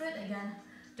your foot, again,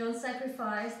 don't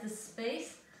sacrifice the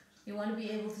space. You want to be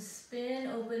able to spin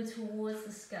open towards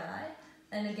the sky.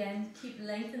 And again, keep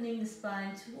lengthening the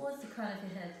spine towards the crown of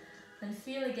your head. And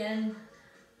feel again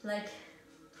like,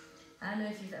 I don't know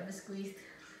if you've ever squeezed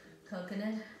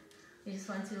coconut. You just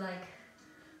want to like,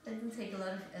 it doesn't take a lot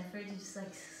of effort. You just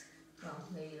like, well,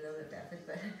 maybe a little bit of effort,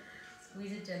 but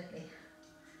squeeze it gently.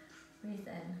 Breathe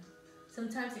in.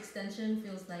 Sometimes extension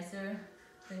feels nicer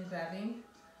than grabbing.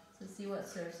 So see what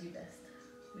serves you best.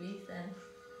 Breathe in.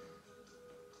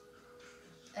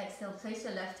 Exhale, place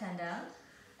your left hand down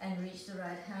and reach the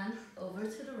right hand over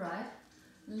to the right.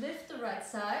 Lift the right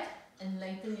side and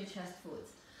lengthen your chest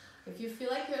forwards. If you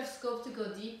feel like you have scope to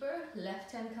go deeper,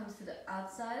 left hand comes to the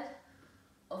outside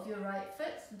of your right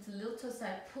foot, so it's a little toe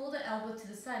side. Pull the elbow to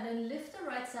the side and lift the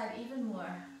right side even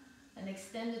more and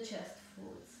extend the chest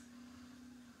forwards.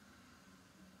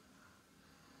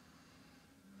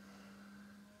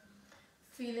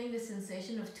 Feeling the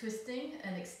sensation of twisting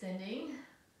and extending.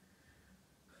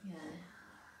 Yeah.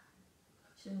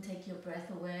 Shouldn't take your breath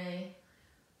away.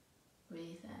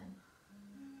 Breathe in.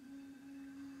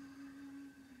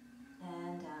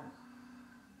 And down.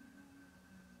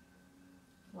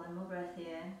 One more breath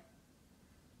here.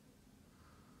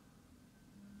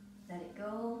 Let it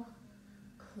go.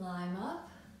 Climb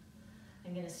up.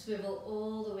 I'm going to swivel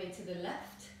all the way to the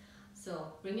left.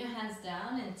 So bring your hands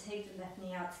down and take the left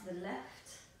knee out to the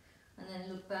left. And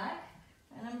then look back.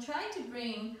 And I'm trying to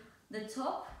bring the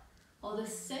top or the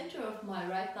center of my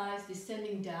right thigh is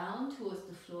descending down towards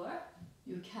the floor.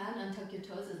 You can untuck your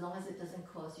toes as long as it doesn't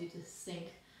cause you to sink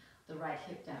the right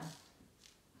hip down.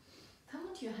 Come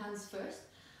onto your hands first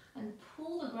and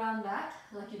pull the ground back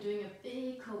like you're doing a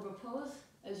big cobra pose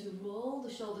as you roll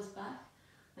the shoulders back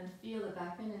and feel the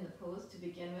back bend in the pose to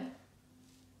begin with.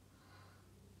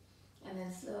 And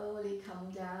then slowly come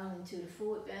down into the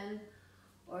forward bend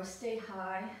or stay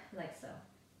high like so.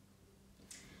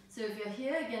 So if you're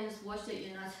here, again, just watch that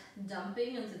you're not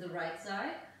dumping onto the right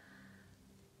side.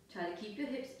 Try to keep your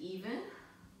hips even.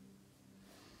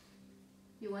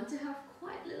 You want to have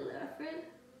quite little effort,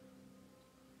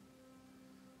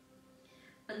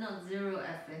 but not zero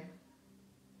effort.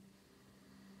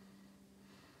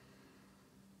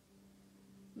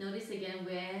 Notice again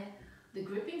where the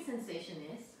gripping sensation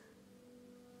is.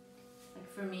 Like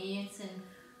for me, it's in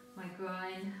my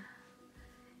groin,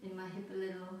 in my hip a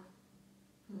little.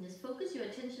 And just focus your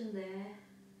attention there.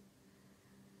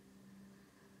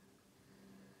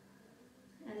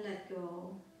 and let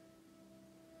go.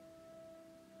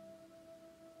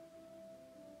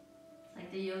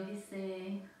 Like the yogis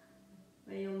say,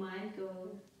 where your mind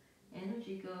goes,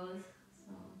 energy goes,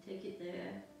 so take it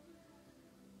there.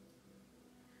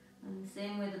 And the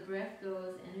same way the breath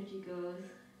goes, energy goes.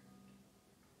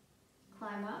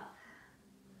 Climb up,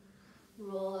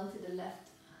 roll onto the left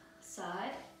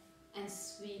side and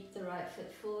sweep the right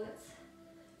foot forwards.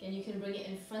 Again, you can bring it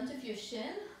in front of your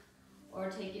shin or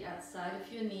take it outside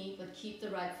of your knee, but keep the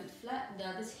right foot flat.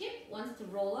 Now this hip wants to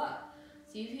roll up.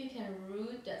 See if you can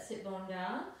root that sit bone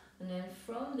down, and then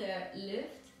from there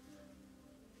lift,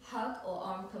 hug or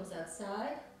arm comes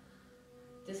outside.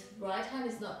 This right hand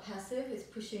is not passive, it's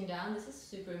pushing down. This is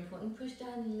super important. Push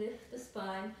down, lift the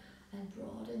spine and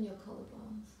broaden your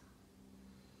collarbones.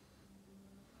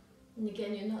 And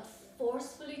again, you're not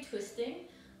forcefully twisting.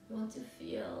 You want to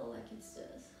feel like it's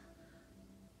just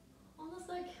almost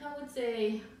like, I would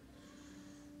say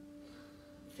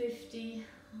 50,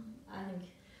 I think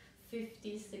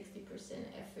 50-60%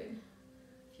 effort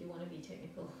if you want to be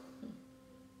technical.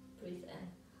 Breathe in.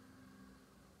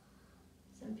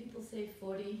 Some people say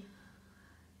 40.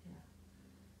 Yeah,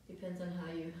 depends on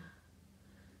how you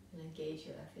gauge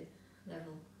your effort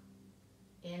level.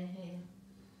 Inhale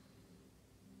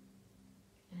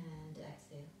and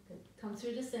exhale. Good. Come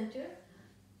through the center.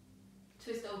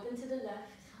 Twist open to the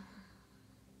left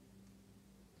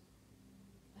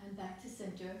and back to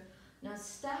center. Now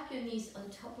stack your knees on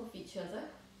top of each other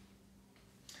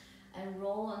and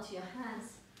roll onto your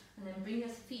hands, and then bring your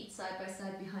feet side by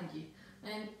side behind you.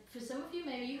 And for some of you,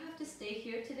 maybe you have to stay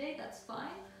here today, that's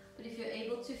fine. But if you're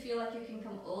able to feel like you can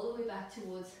come all the way back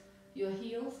towards your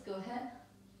heels, go ahead.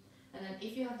 And then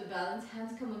if you have the balance,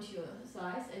 hands come onto your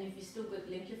sides, and if you're still good,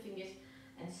 link your fingers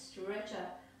and stretch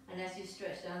up. And as you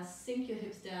stretch down, sink your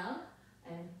hips down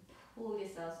and pull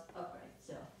yourselves upright.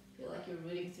 So feel like you're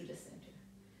rooting through the center.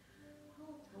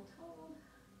 Hold, hold, hold.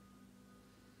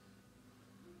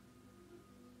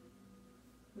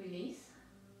 Release.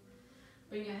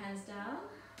 Bring your hands down,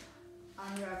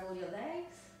 unravel your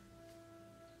legs,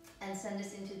 and send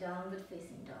us into downward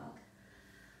facing dog.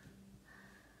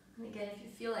 And again, if you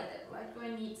feel like that right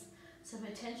groin needs some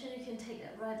attention, you can take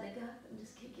that right leg up and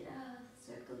just kick it out,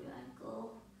 circle your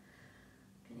ankle.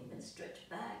 You can even stretch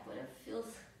back, whatever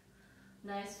feels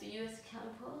nice for you as a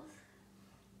counter pose.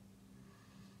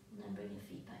 And then bring your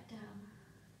feet back down.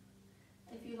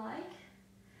 If you like,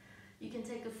 you can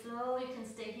take a flow, you can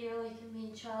stay here, or you can be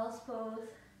in child's pose.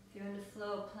 If you're in the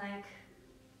flow, plank,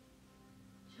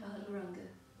 chaturanga,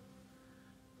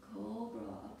 cobra,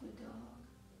 upward dog,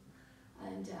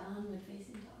 and downward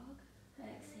facing dog.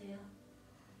 Exhale,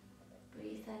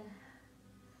 breathe in,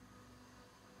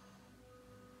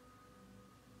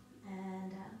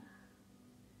 and out.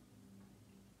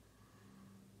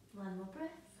 One more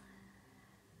breath.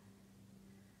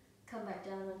 Come back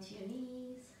down onto your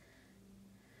knees.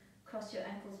 Cross your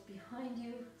ankles behind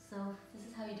you. So this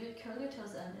is how you do it. Curl your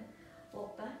toes under.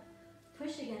 Walk back.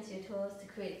 Push against your toes to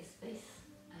create the space.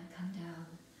 And come down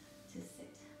to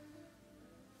sit.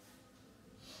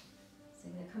 So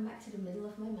I'm going to come back to the middle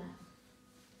of my mat.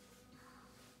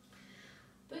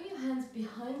 Bring your hands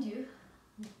behind you.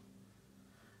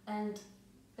 And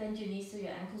bend your knees so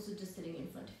your ankles are just sitting in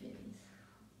front of your knees.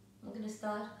 I'm going to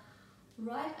start.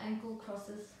 Right ankle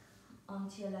crosses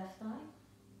onto your left thigh.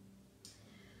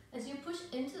 As you push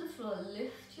into the floor,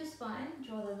 lift your spine,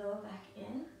 draw the lower back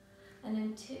in, and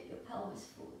then tip your pelvis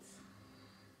forwards.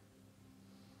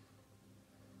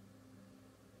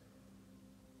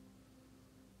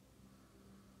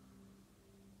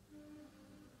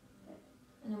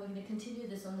 And then we're going to continue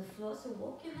this on the floor, so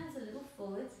walk your hands a little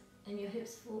forwards and your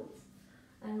hips forwards,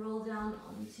 and roll down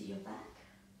onto your back.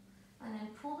 And then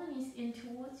pull the knees in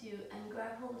towards you and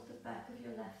grab hold of the back of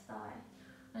your left thigh.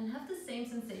 And have the same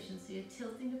sensation, so you're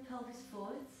tilting the pelvis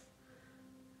forwards,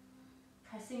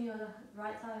 pressing your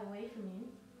right thigh away from you.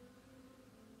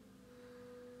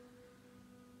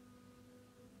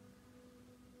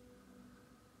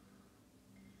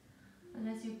 And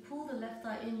as you pull the left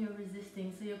thigh in, you're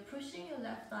resisting, so you're pushing your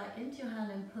left thigh into your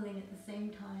hand and pulling at the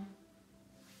same time.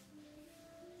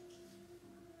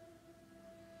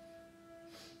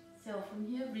 So from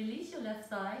here, release your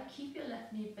left thigh, keep your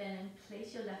left knee bent and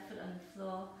place your left foot on the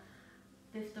floor.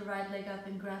 Lift the right leg up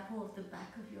and grab hold of the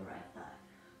back of your right thigh.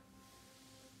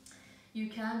 You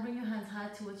can bring your hands high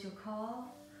towards your calf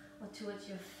or towards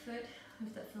your foot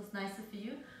if that feels nicer for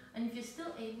you. And if you're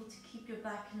still able to keep your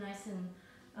back nice and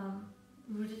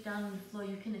rooted down on the floor,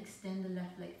 you can extend the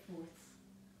left leg forwards.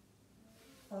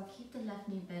 Or keep the left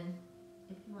knee bent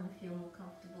if you want to feel more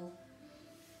comfortable.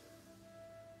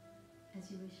 As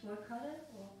you wish, work harder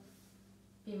or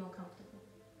be more comfortable.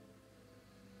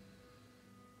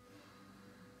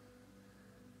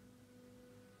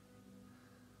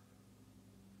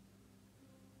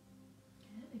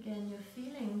 Again, you're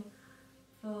feeling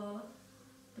for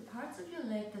the parts of your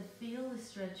leg that feel the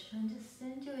stretch, and just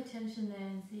send your attention there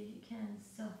and see if you can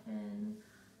soften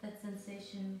that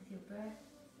sensation with your breath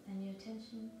and your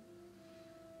attention.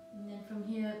 And then from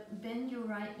here, bend your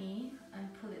right knee and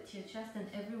pull it to your chest, and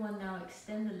everyone now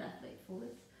extend the left leg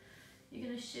forwards. You're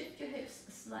going to shift your hips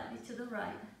slightly to the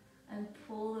right and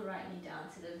pull the right knee down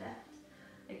to the left.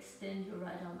 Extend your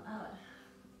right arm out.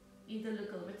 Either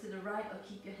look over to the right or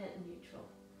keep your head neutral.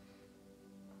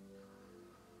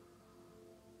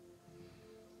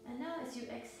 And now as you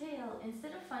exhale,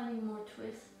 instead of finding more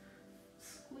twists,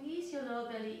 squeeze your lower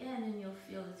belly in and you'll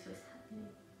feel the twist happening.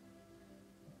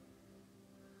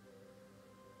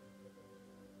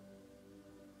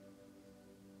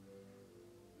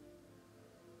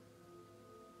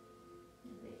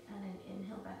 And then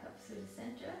inhale back up through the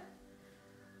center.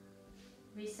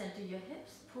 Recenter your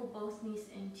hips, pull both knees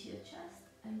into your chest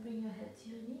and bring your head to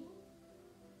your knee.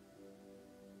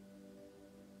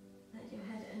 Let your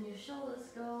head and your shoulders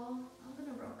go. I'm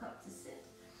going to rock up to sit.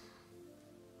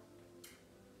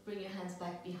 Bring your hands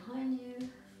back behind you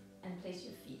and place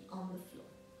your feet on the floor.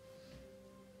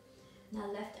 Now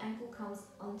left ankle comes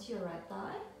onto your right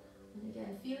thigh. And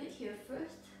again, feel it here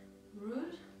first.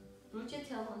 Root your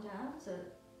tailbone down, so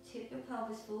tip your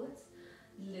pelvis forwards.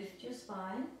 Lift your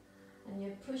spine. And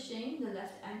you're pushing the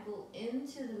left ankle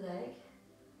into the leg.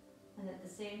 And at the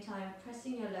same time,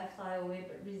 pressing your left thigh away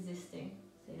but resisting.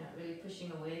 So you're not really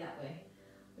pushing away that way.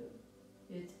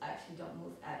 You actually don't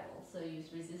move at all, so use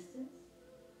resistance.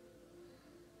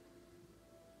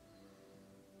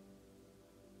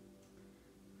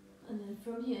 And then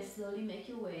from here, slowly make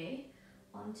your way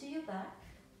onto your back.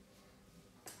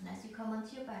 And as you come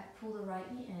onto your back, pull the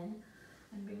right knee in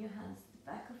and bring your hands to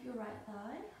the back of your right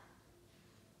thigh.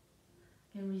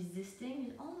 Again, resisting,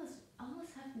 you almost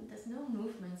have, there's no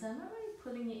movement, so I'm not really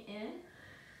pulling it in.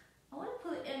 I want to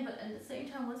pull it in, but at the same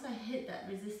time, once I hit that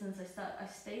resistance, I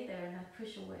stay there and I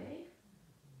push away.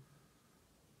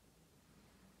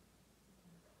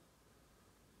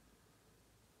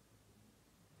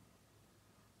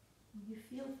 And you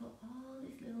feel for all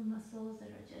these little muscles that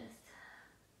are just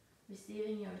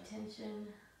receiving your attention.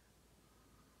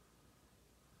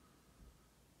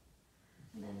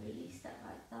 And then release that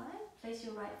right thigh. Place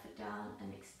your right foot down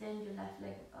and extend your left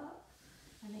leg up.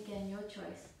 And again, your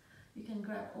choice. You can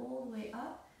grab all the way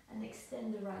up and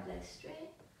extend the right leg straight.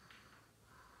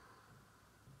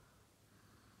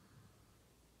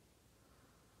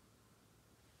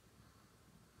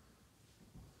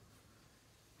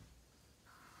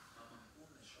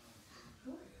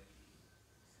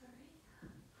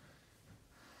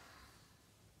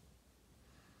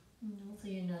 And also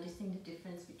you're noticing the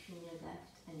difference between your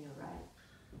left and your right.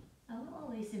 We're all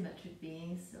asymmetric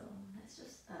beings, so that's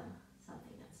just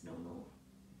something that's normal.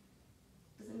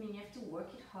 Doesn't mean you have to work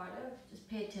it harder, just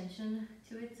pay attention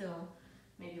to it, so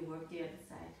maybe work the other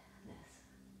side less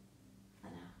for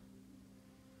now.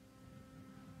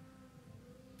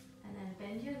 And then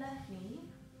bend your left knee,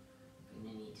 bring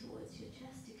the knee towards your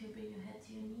chest, you can bring your head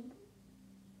to your knee.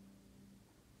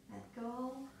 Let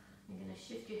go. You're going to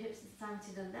shift your hips this time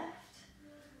to the left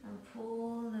and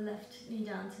pull the left knee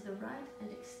down to the right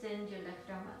and extend your left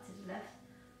arm out to the left.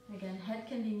 Again, head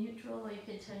can be neutral or you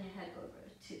can turn your head over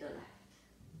to the left.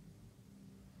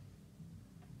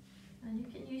 And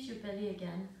you can use your belly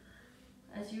again.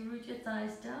 As you root your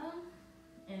thighs down,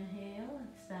 inhale,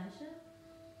 expansion.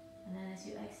 And then as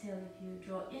you exhale, if you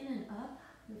draw in and up,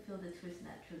 you'll feel the twist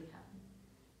naturally happen.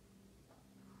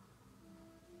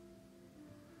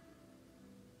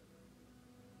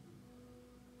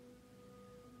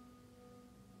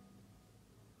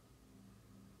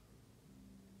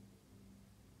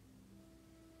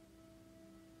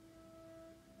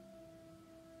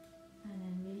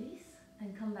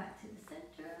 Come back to the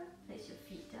center, place your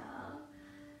feet down,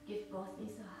 give both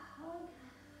knees a hug,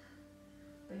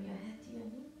 bring your head to your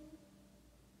knee.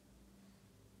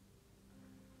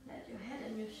 Let your head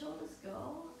and your shoulders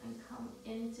go and come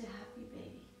into happy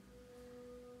baby.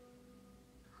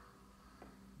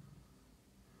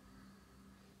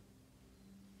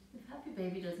 If happy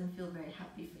baby doesn't feel very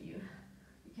happy for you,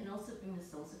 you can also bring the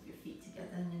soles of your feet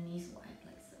together and the knees wide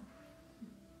like so.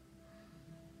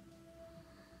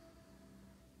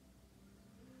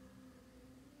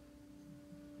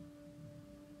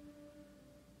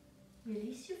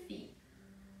 Release your feet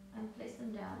and place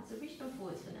them down. So reach them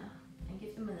forwards for now and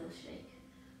give them a little shake.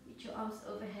 Reach your arms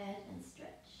overhead and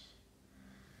stretch.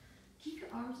 Keep your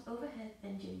arms overhead,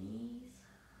 bend your knees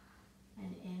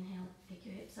And inhale, pick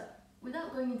your hips up.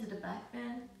 Without going into the back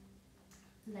bend,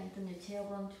 lengthen your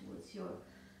tailbone towards your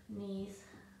knees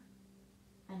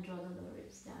and draw the lower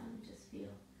ribs down. Just feel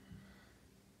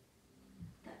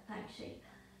that plank shape.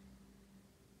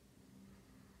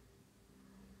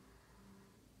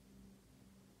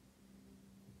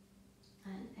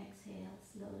 And exhale,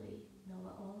 slowly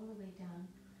lower all the way down.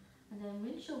 And then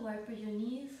windshield wiper your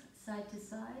knees side to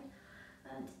side.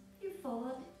 And if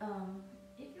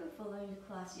you were following the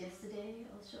class yesterday,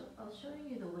 I was showing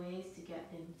you the ways to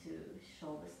get into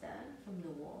shoulder stand from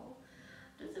the wall.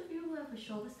 Those of you who have a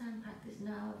shoulder stand practice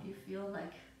now, if you feel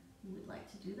like you would like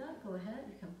to do that, go ahead,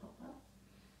 you can pop up.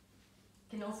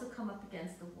 You can also come up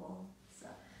against the wall. So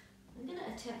I'm going to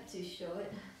attempt to show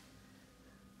it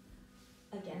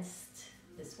against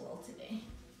this wall today.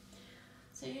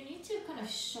 So you need to kind of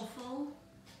shuffle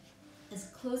as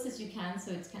close as you can,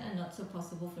 so it's kind of not so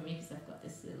possible for me because I've got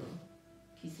this little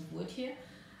piece of wood here,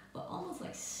 but almost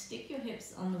like stick your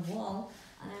hips on the wall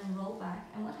and then roll back.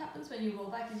 And what happens when you roll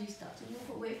back is you start to move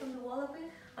away from the wall a bit,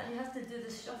 but you have to do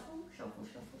this shuffle, shuffle,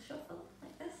 shuffle, shuffle,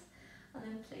 like this, and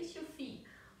then place your feet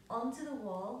onto the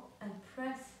wall and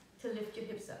press to lift your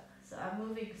hips up. So I'm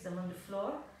moving because I'm on the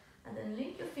floor, and then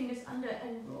link your fingers under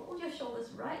and roll your shoulders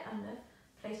right under.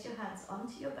 Place your hands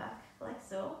onto your back, like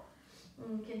so.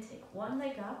 And you can take one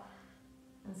leg up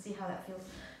and see how that feels.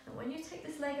 And when you take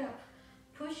this leg up,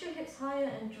 push your hips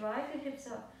higher and drive your hips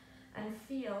up and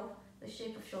feel the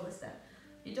shape of shoulder stand.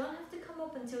 You don't have to come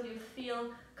up until you feel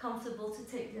comfortable to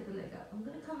take the other leg up. I'm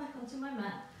going to come back onto my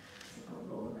mat. So I'll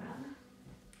roll around.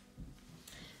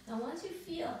 Now once you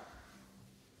feel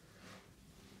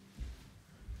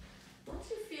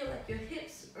like your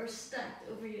hips are stacked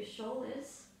over your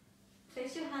shoulders,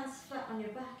 place your hands flat on your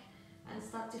back and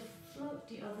start to float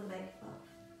the other leg up.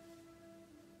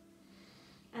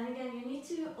 And again, you need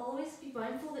to always be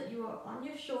mindful that you are on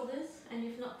your shoulders and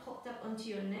you've not popped up onto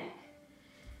your neck.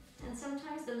 And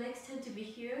sometimes the legs tend to be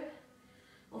here,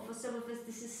 or for some of us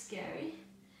this is scary.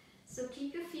 So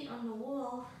keep your feet on the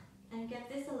wall and get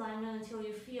this alignment until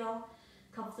you feel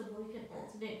comfortable. You can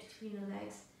alternate between the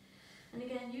legs. And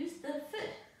again, use the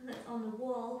foot that's on the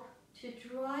wall to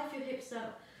drive your hips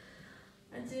up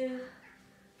and to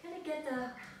kind of get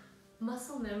the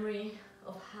muscle memory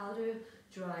of how to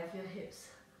drive your hips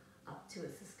up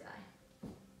towards the sky.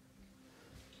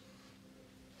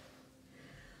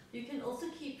 You can also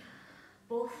keep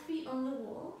both feet on the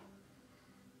wall.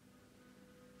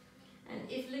 And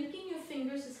if linking your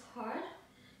fingers is hard,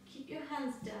 keep your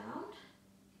hands down,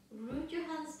 root your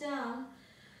hands down,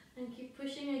 and keep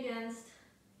pushing against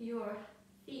your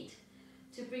feet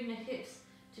to bring the hips,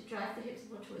 to drive the hips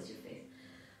more towards your face.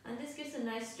 And this gives a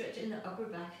nice stretch in the upper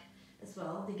back as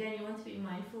well. Again, you want to be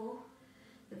mindful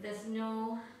that there's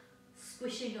no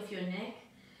squishing of your neck.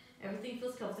 Everything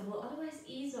feels comfortable, otherwise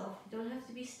ease off. You don't have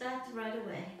to be stacked right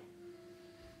away.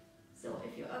 So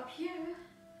if you're up here,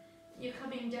 you're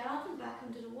coming down and back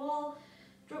onto the wall,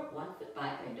 drop one foot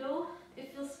back. I know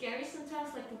it feels scary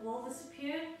sometimes, like the wall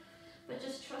disappeared, but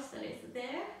just trust that it's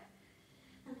there.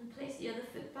 And then place the other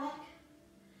foot back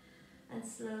and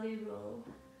slowly roll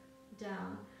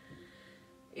down.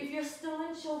 If you're still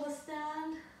in shoulder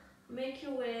stand, make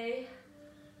your way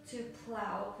to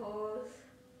plow pose.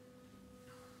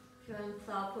 If you're in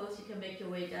plow pose, you can make your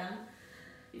way down.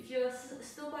 If you're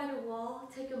still by the wall,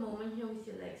 take a moment here with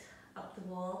your legs up the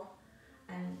wall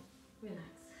and relax.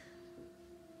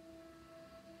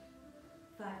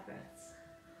 5 breaths.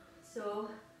 So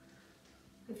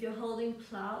if you're holding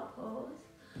plow pose,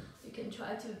 you can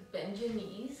try to bend your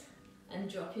knees and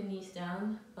drop your knees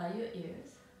down by your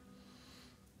ears.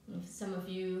 And for some of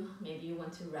you, maybe you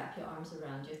want to wrap your arms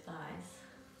around your thighs.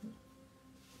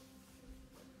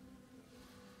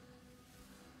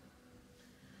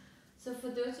 So for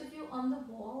those of you on the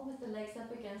wall with the legs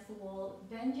up against the wall,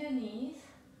 bend your knees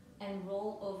and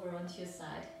roll over onto your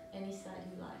side, any side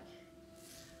you like.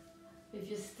 If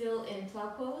you're still in plow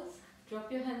pose,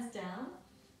 drop your hands down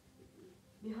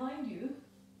behind you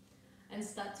and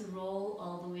start to roll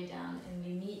all the way down, and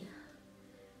we meet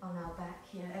on our back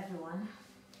here, everyone.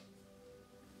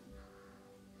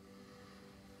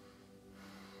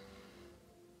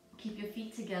 Keep your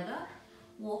feet together,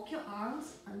 walk your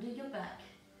arms under your back.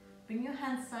 Bring your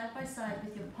hands side by side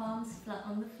with your palms flat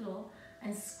on the floor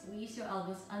and squeeze your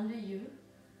elbows under you.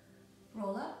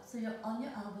 Roll up so you're on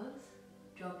your elbows,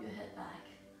 drop your head back,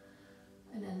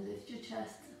 and then lift your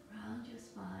chest around your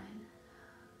spine.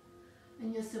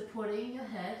 And you're supporting your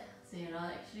head, so you're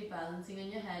not actually balancing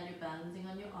on your head, you're balancing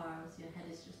on your arms, your head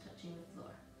is just touching the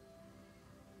floor.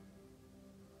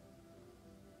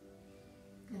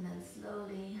 And then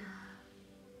slowly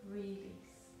release.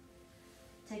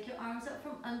 Take your arms up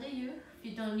from under you. If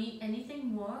you don't need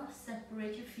anything more,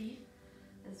 separate your feet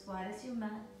as wide as your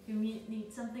mat. If you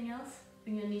need something else,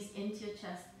 bring your knees into your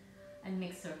chest and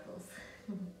make circles.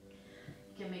 You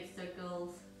can make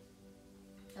circles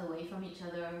away from each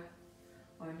other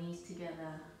or knees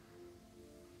together.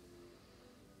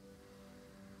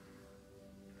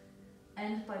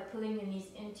 End by pulling your knees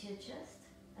into your chest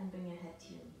and bring your head to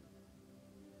your knee.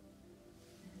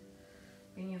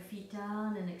 Bring your feet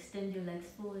down and extend your legs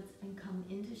forwards and come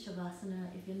into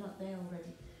Shavasana if you're not there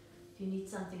already. If you need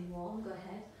something warm, go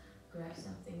ahead, grab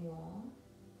something warm.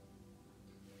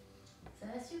 So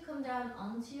as you come down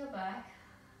onto your back,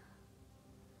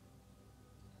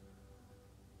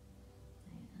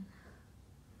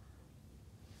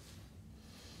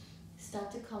 start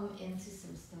to come into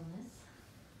some stillness.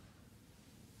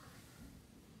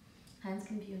 Hands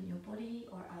can be on your body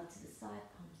or out to the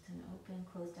side, palms turn open,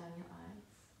 close down your eyes.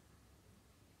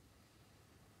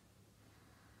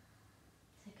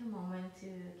 Take a moment to,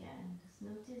 again, just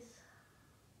notice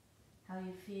how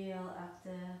you feel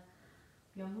after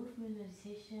your movement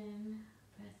meditation,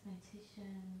 breath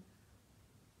meditation.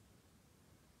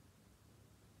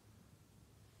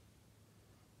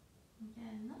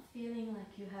 Again, not feeling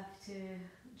like you have to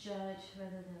judge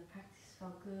whether the practice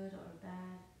felt good or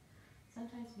bad.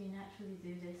 Sometimes we naturally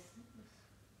do this.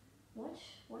 Just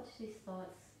watch these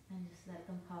thoughts and just let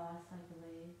them pass like a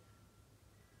wave.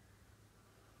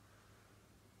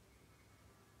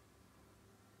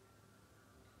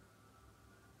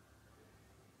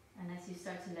 And as you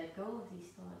start to let go of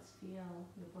these thoughts, feel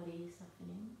your body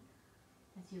softening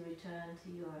as you return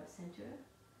to your center,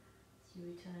 as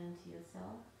you return to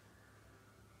yourself.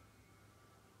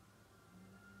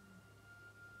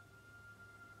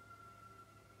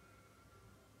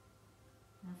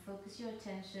 Now focus your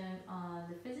attention on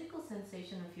the physical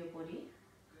sensation of your body.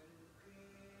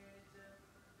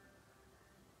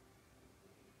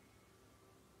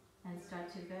 And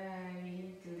start to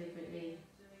very deliberately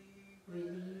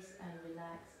release and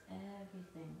relax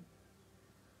everything.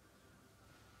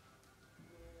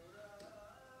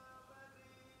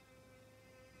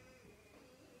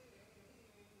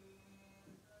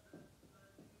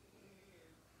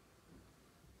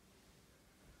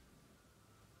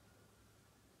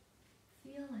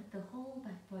 Feel like the whole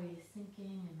back body is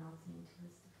sinking and melting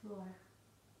towards the floor.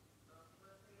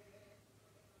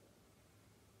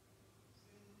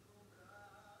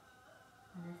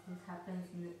 And as this happens,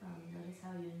 notice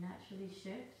how you naturally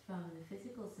shift from the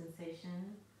physical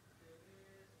sensation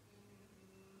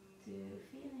to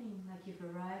feeling like you've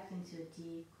arrived into a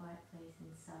deep, quiet place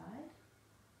inside.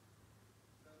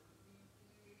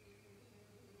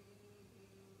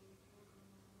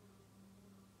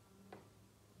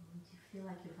 Once you feel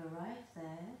like you've arrived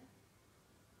there,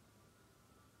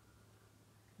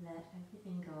 let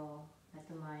everything go, let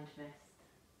the mind rest.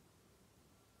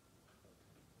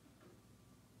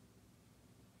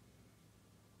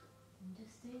 And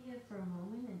just stay here for a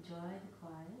moment, enjoy the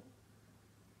quiet.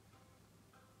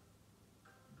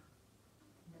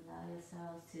 And allow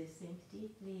yourselves to sink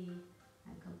deeply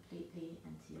and completely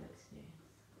into your experience.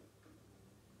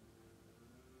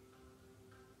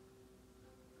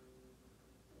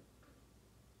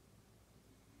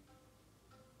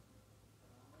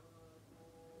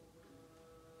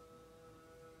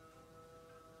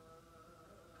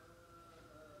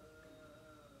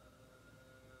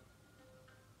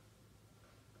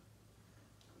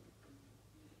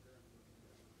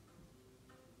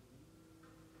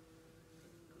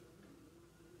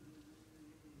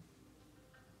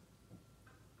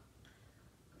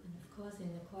 Of course,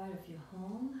 in the quiet of your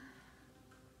home,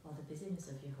 or the busyness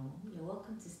of your home, you're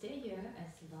welcome to stay here as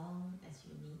long as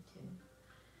you need to.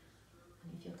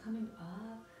 And if you're coming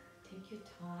up, take your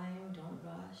time, don't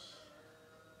rush.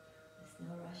 There's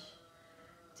no rush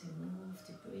to move,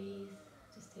 to breathe.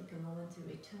 Just take a moment to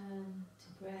return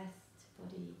to breath, to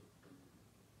body.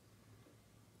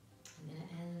 I'm going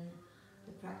to end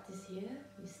the practice here.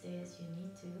 You stay as you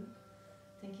need to.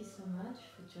 Thank you so much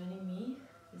for joining me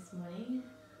this morning,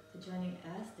 for joining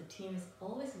us. The team is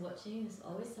always watching. There's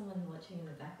always someone watching in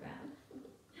the background.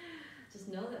 Just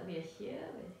know that we are here.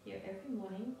 We're here every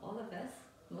morning, all of us,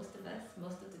 most of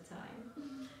the time.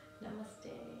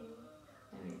 Namaste.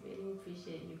 And we really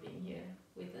appreciate you being here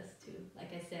with us too.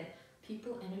 Like I said,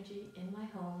 people energy in my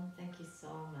home. Thank you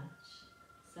so much.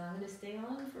 So I'm going to stay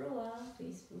on for a while.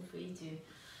 Please feel free to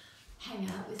hang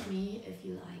out with me if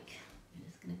you like. I'm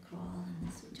just going to crawl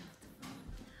and switch off